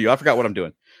find more of you? I forgot what I'm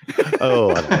doing.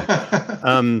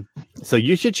 So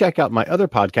you should check out my other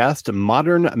podcast,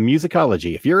 Modern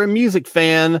Musicology. If you're a music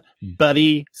fan,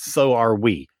 buddy, so are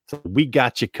we. So we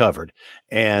got you covered.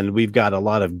 And we've got a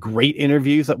lot of great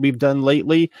interviews that we've done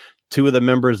lately. Two of the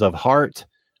members of Heart,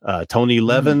 Tony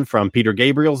Levin from Peter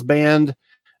Gabriel's band.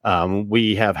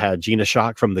 We have had Gina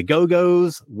Schock from the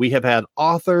Go-Go's. We have had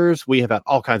authors. We have had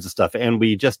all kinds of stuff. And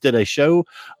we just did a show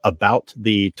about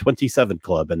the 27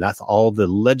 Club. And that's all the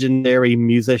legendary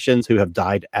musicians who have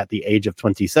died at the age of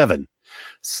 27.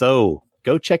 So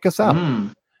go check us out.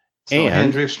 So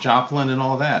Hendrix, Joplin, and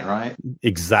all that, right?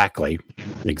 Exactly.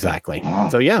 Wow.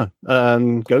 So go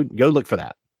look for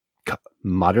that.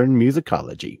 Modern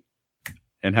Musicology.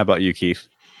 And how about you, Keith?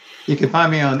 You can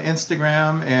find me on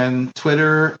Instagram and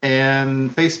Twitter and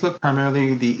Facebook,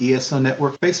 primarily the ESO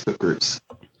Network Facebook groups.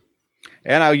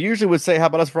 And I usually would say, how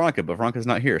about us, Veronica? But Veronica's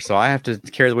not here, so I have to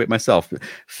carry the weight myself.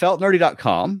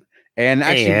 Feltnerdy.com. And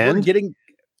actually, we're getting...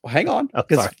 Well, hang on,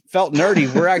 because Felt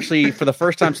Nerdy, we're actually, for the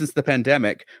first time since the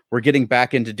pandemic, we're getting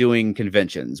back into doing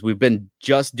conventions. We've been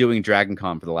just doing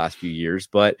DragonCon for the last few years,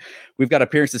 but we've got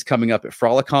appearances coming up at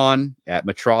Frolicon, at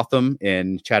Metrotham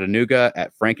in Chattanooga,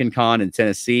 at FrankenCon in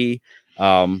Tennessee,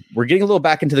 We're getting a little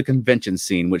back into the convention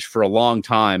scene, which for a long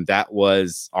time, that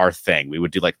was our thing. We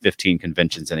would do like 15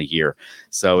 conventions in a year.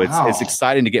 So it's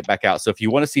exciting to get back out. So if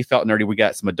you want to see Felt Nerdy, we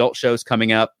got some adult shows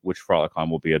coming up, which Frolicon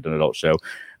will be an adult show.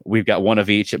 We've got one of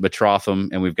each at Betrotham,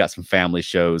 and we've got some family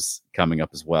shows coming up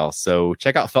as well. So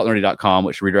check out feltnerdy.com,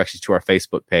 which redirects you to our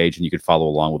Facebook page, and you can follow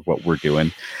along with what we're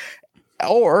doing.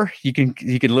 Or you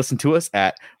can listen to us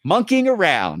at Monkeying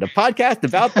Around, a podcast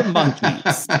about the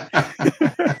monkeys.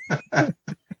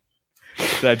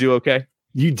 Did I do okay?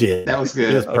 You did. That was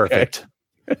good. It was perfect.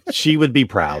 Okay. She would be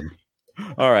proud.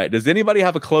 All right. Does anybody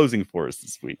have a closing for us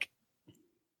this week?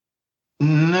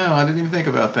 No, I didn't even think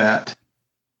about that.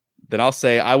 Then I'll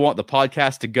say I want the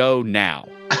podcast to go now.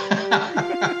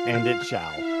 And it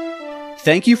shall.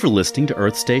 Thank you for listening to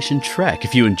Earth Station Trek.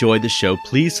 If you enjoyed the show,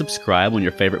 please subscribe on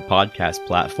your favorite podcast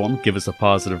platform. Give us a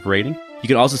positive rating. You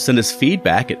can also send us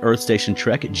feedback at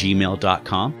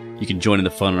earthstationtrek@gmail.com. You can join in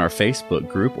the fun on our Facebook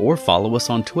group or follow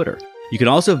us on Twitter. You can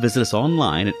also visit us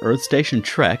online at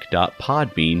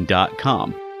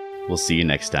earthstationtrek.podbean.com. We'll see you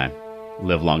next time.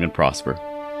 Live long and prosper.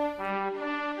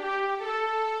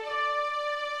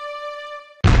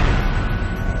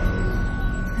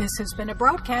 This has been a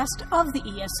broadcast of the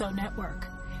ESO Network.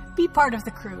 Be part of the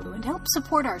crew and help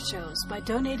support our shows by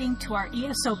donating to our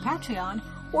ESO Patreon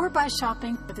or by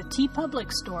shopping at the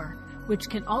TeePublic store, which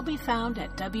can all be found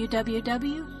at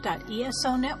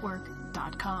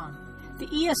www.esonetwork.com.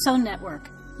 The ESO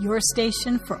Network, your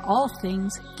station for all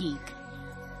things geek.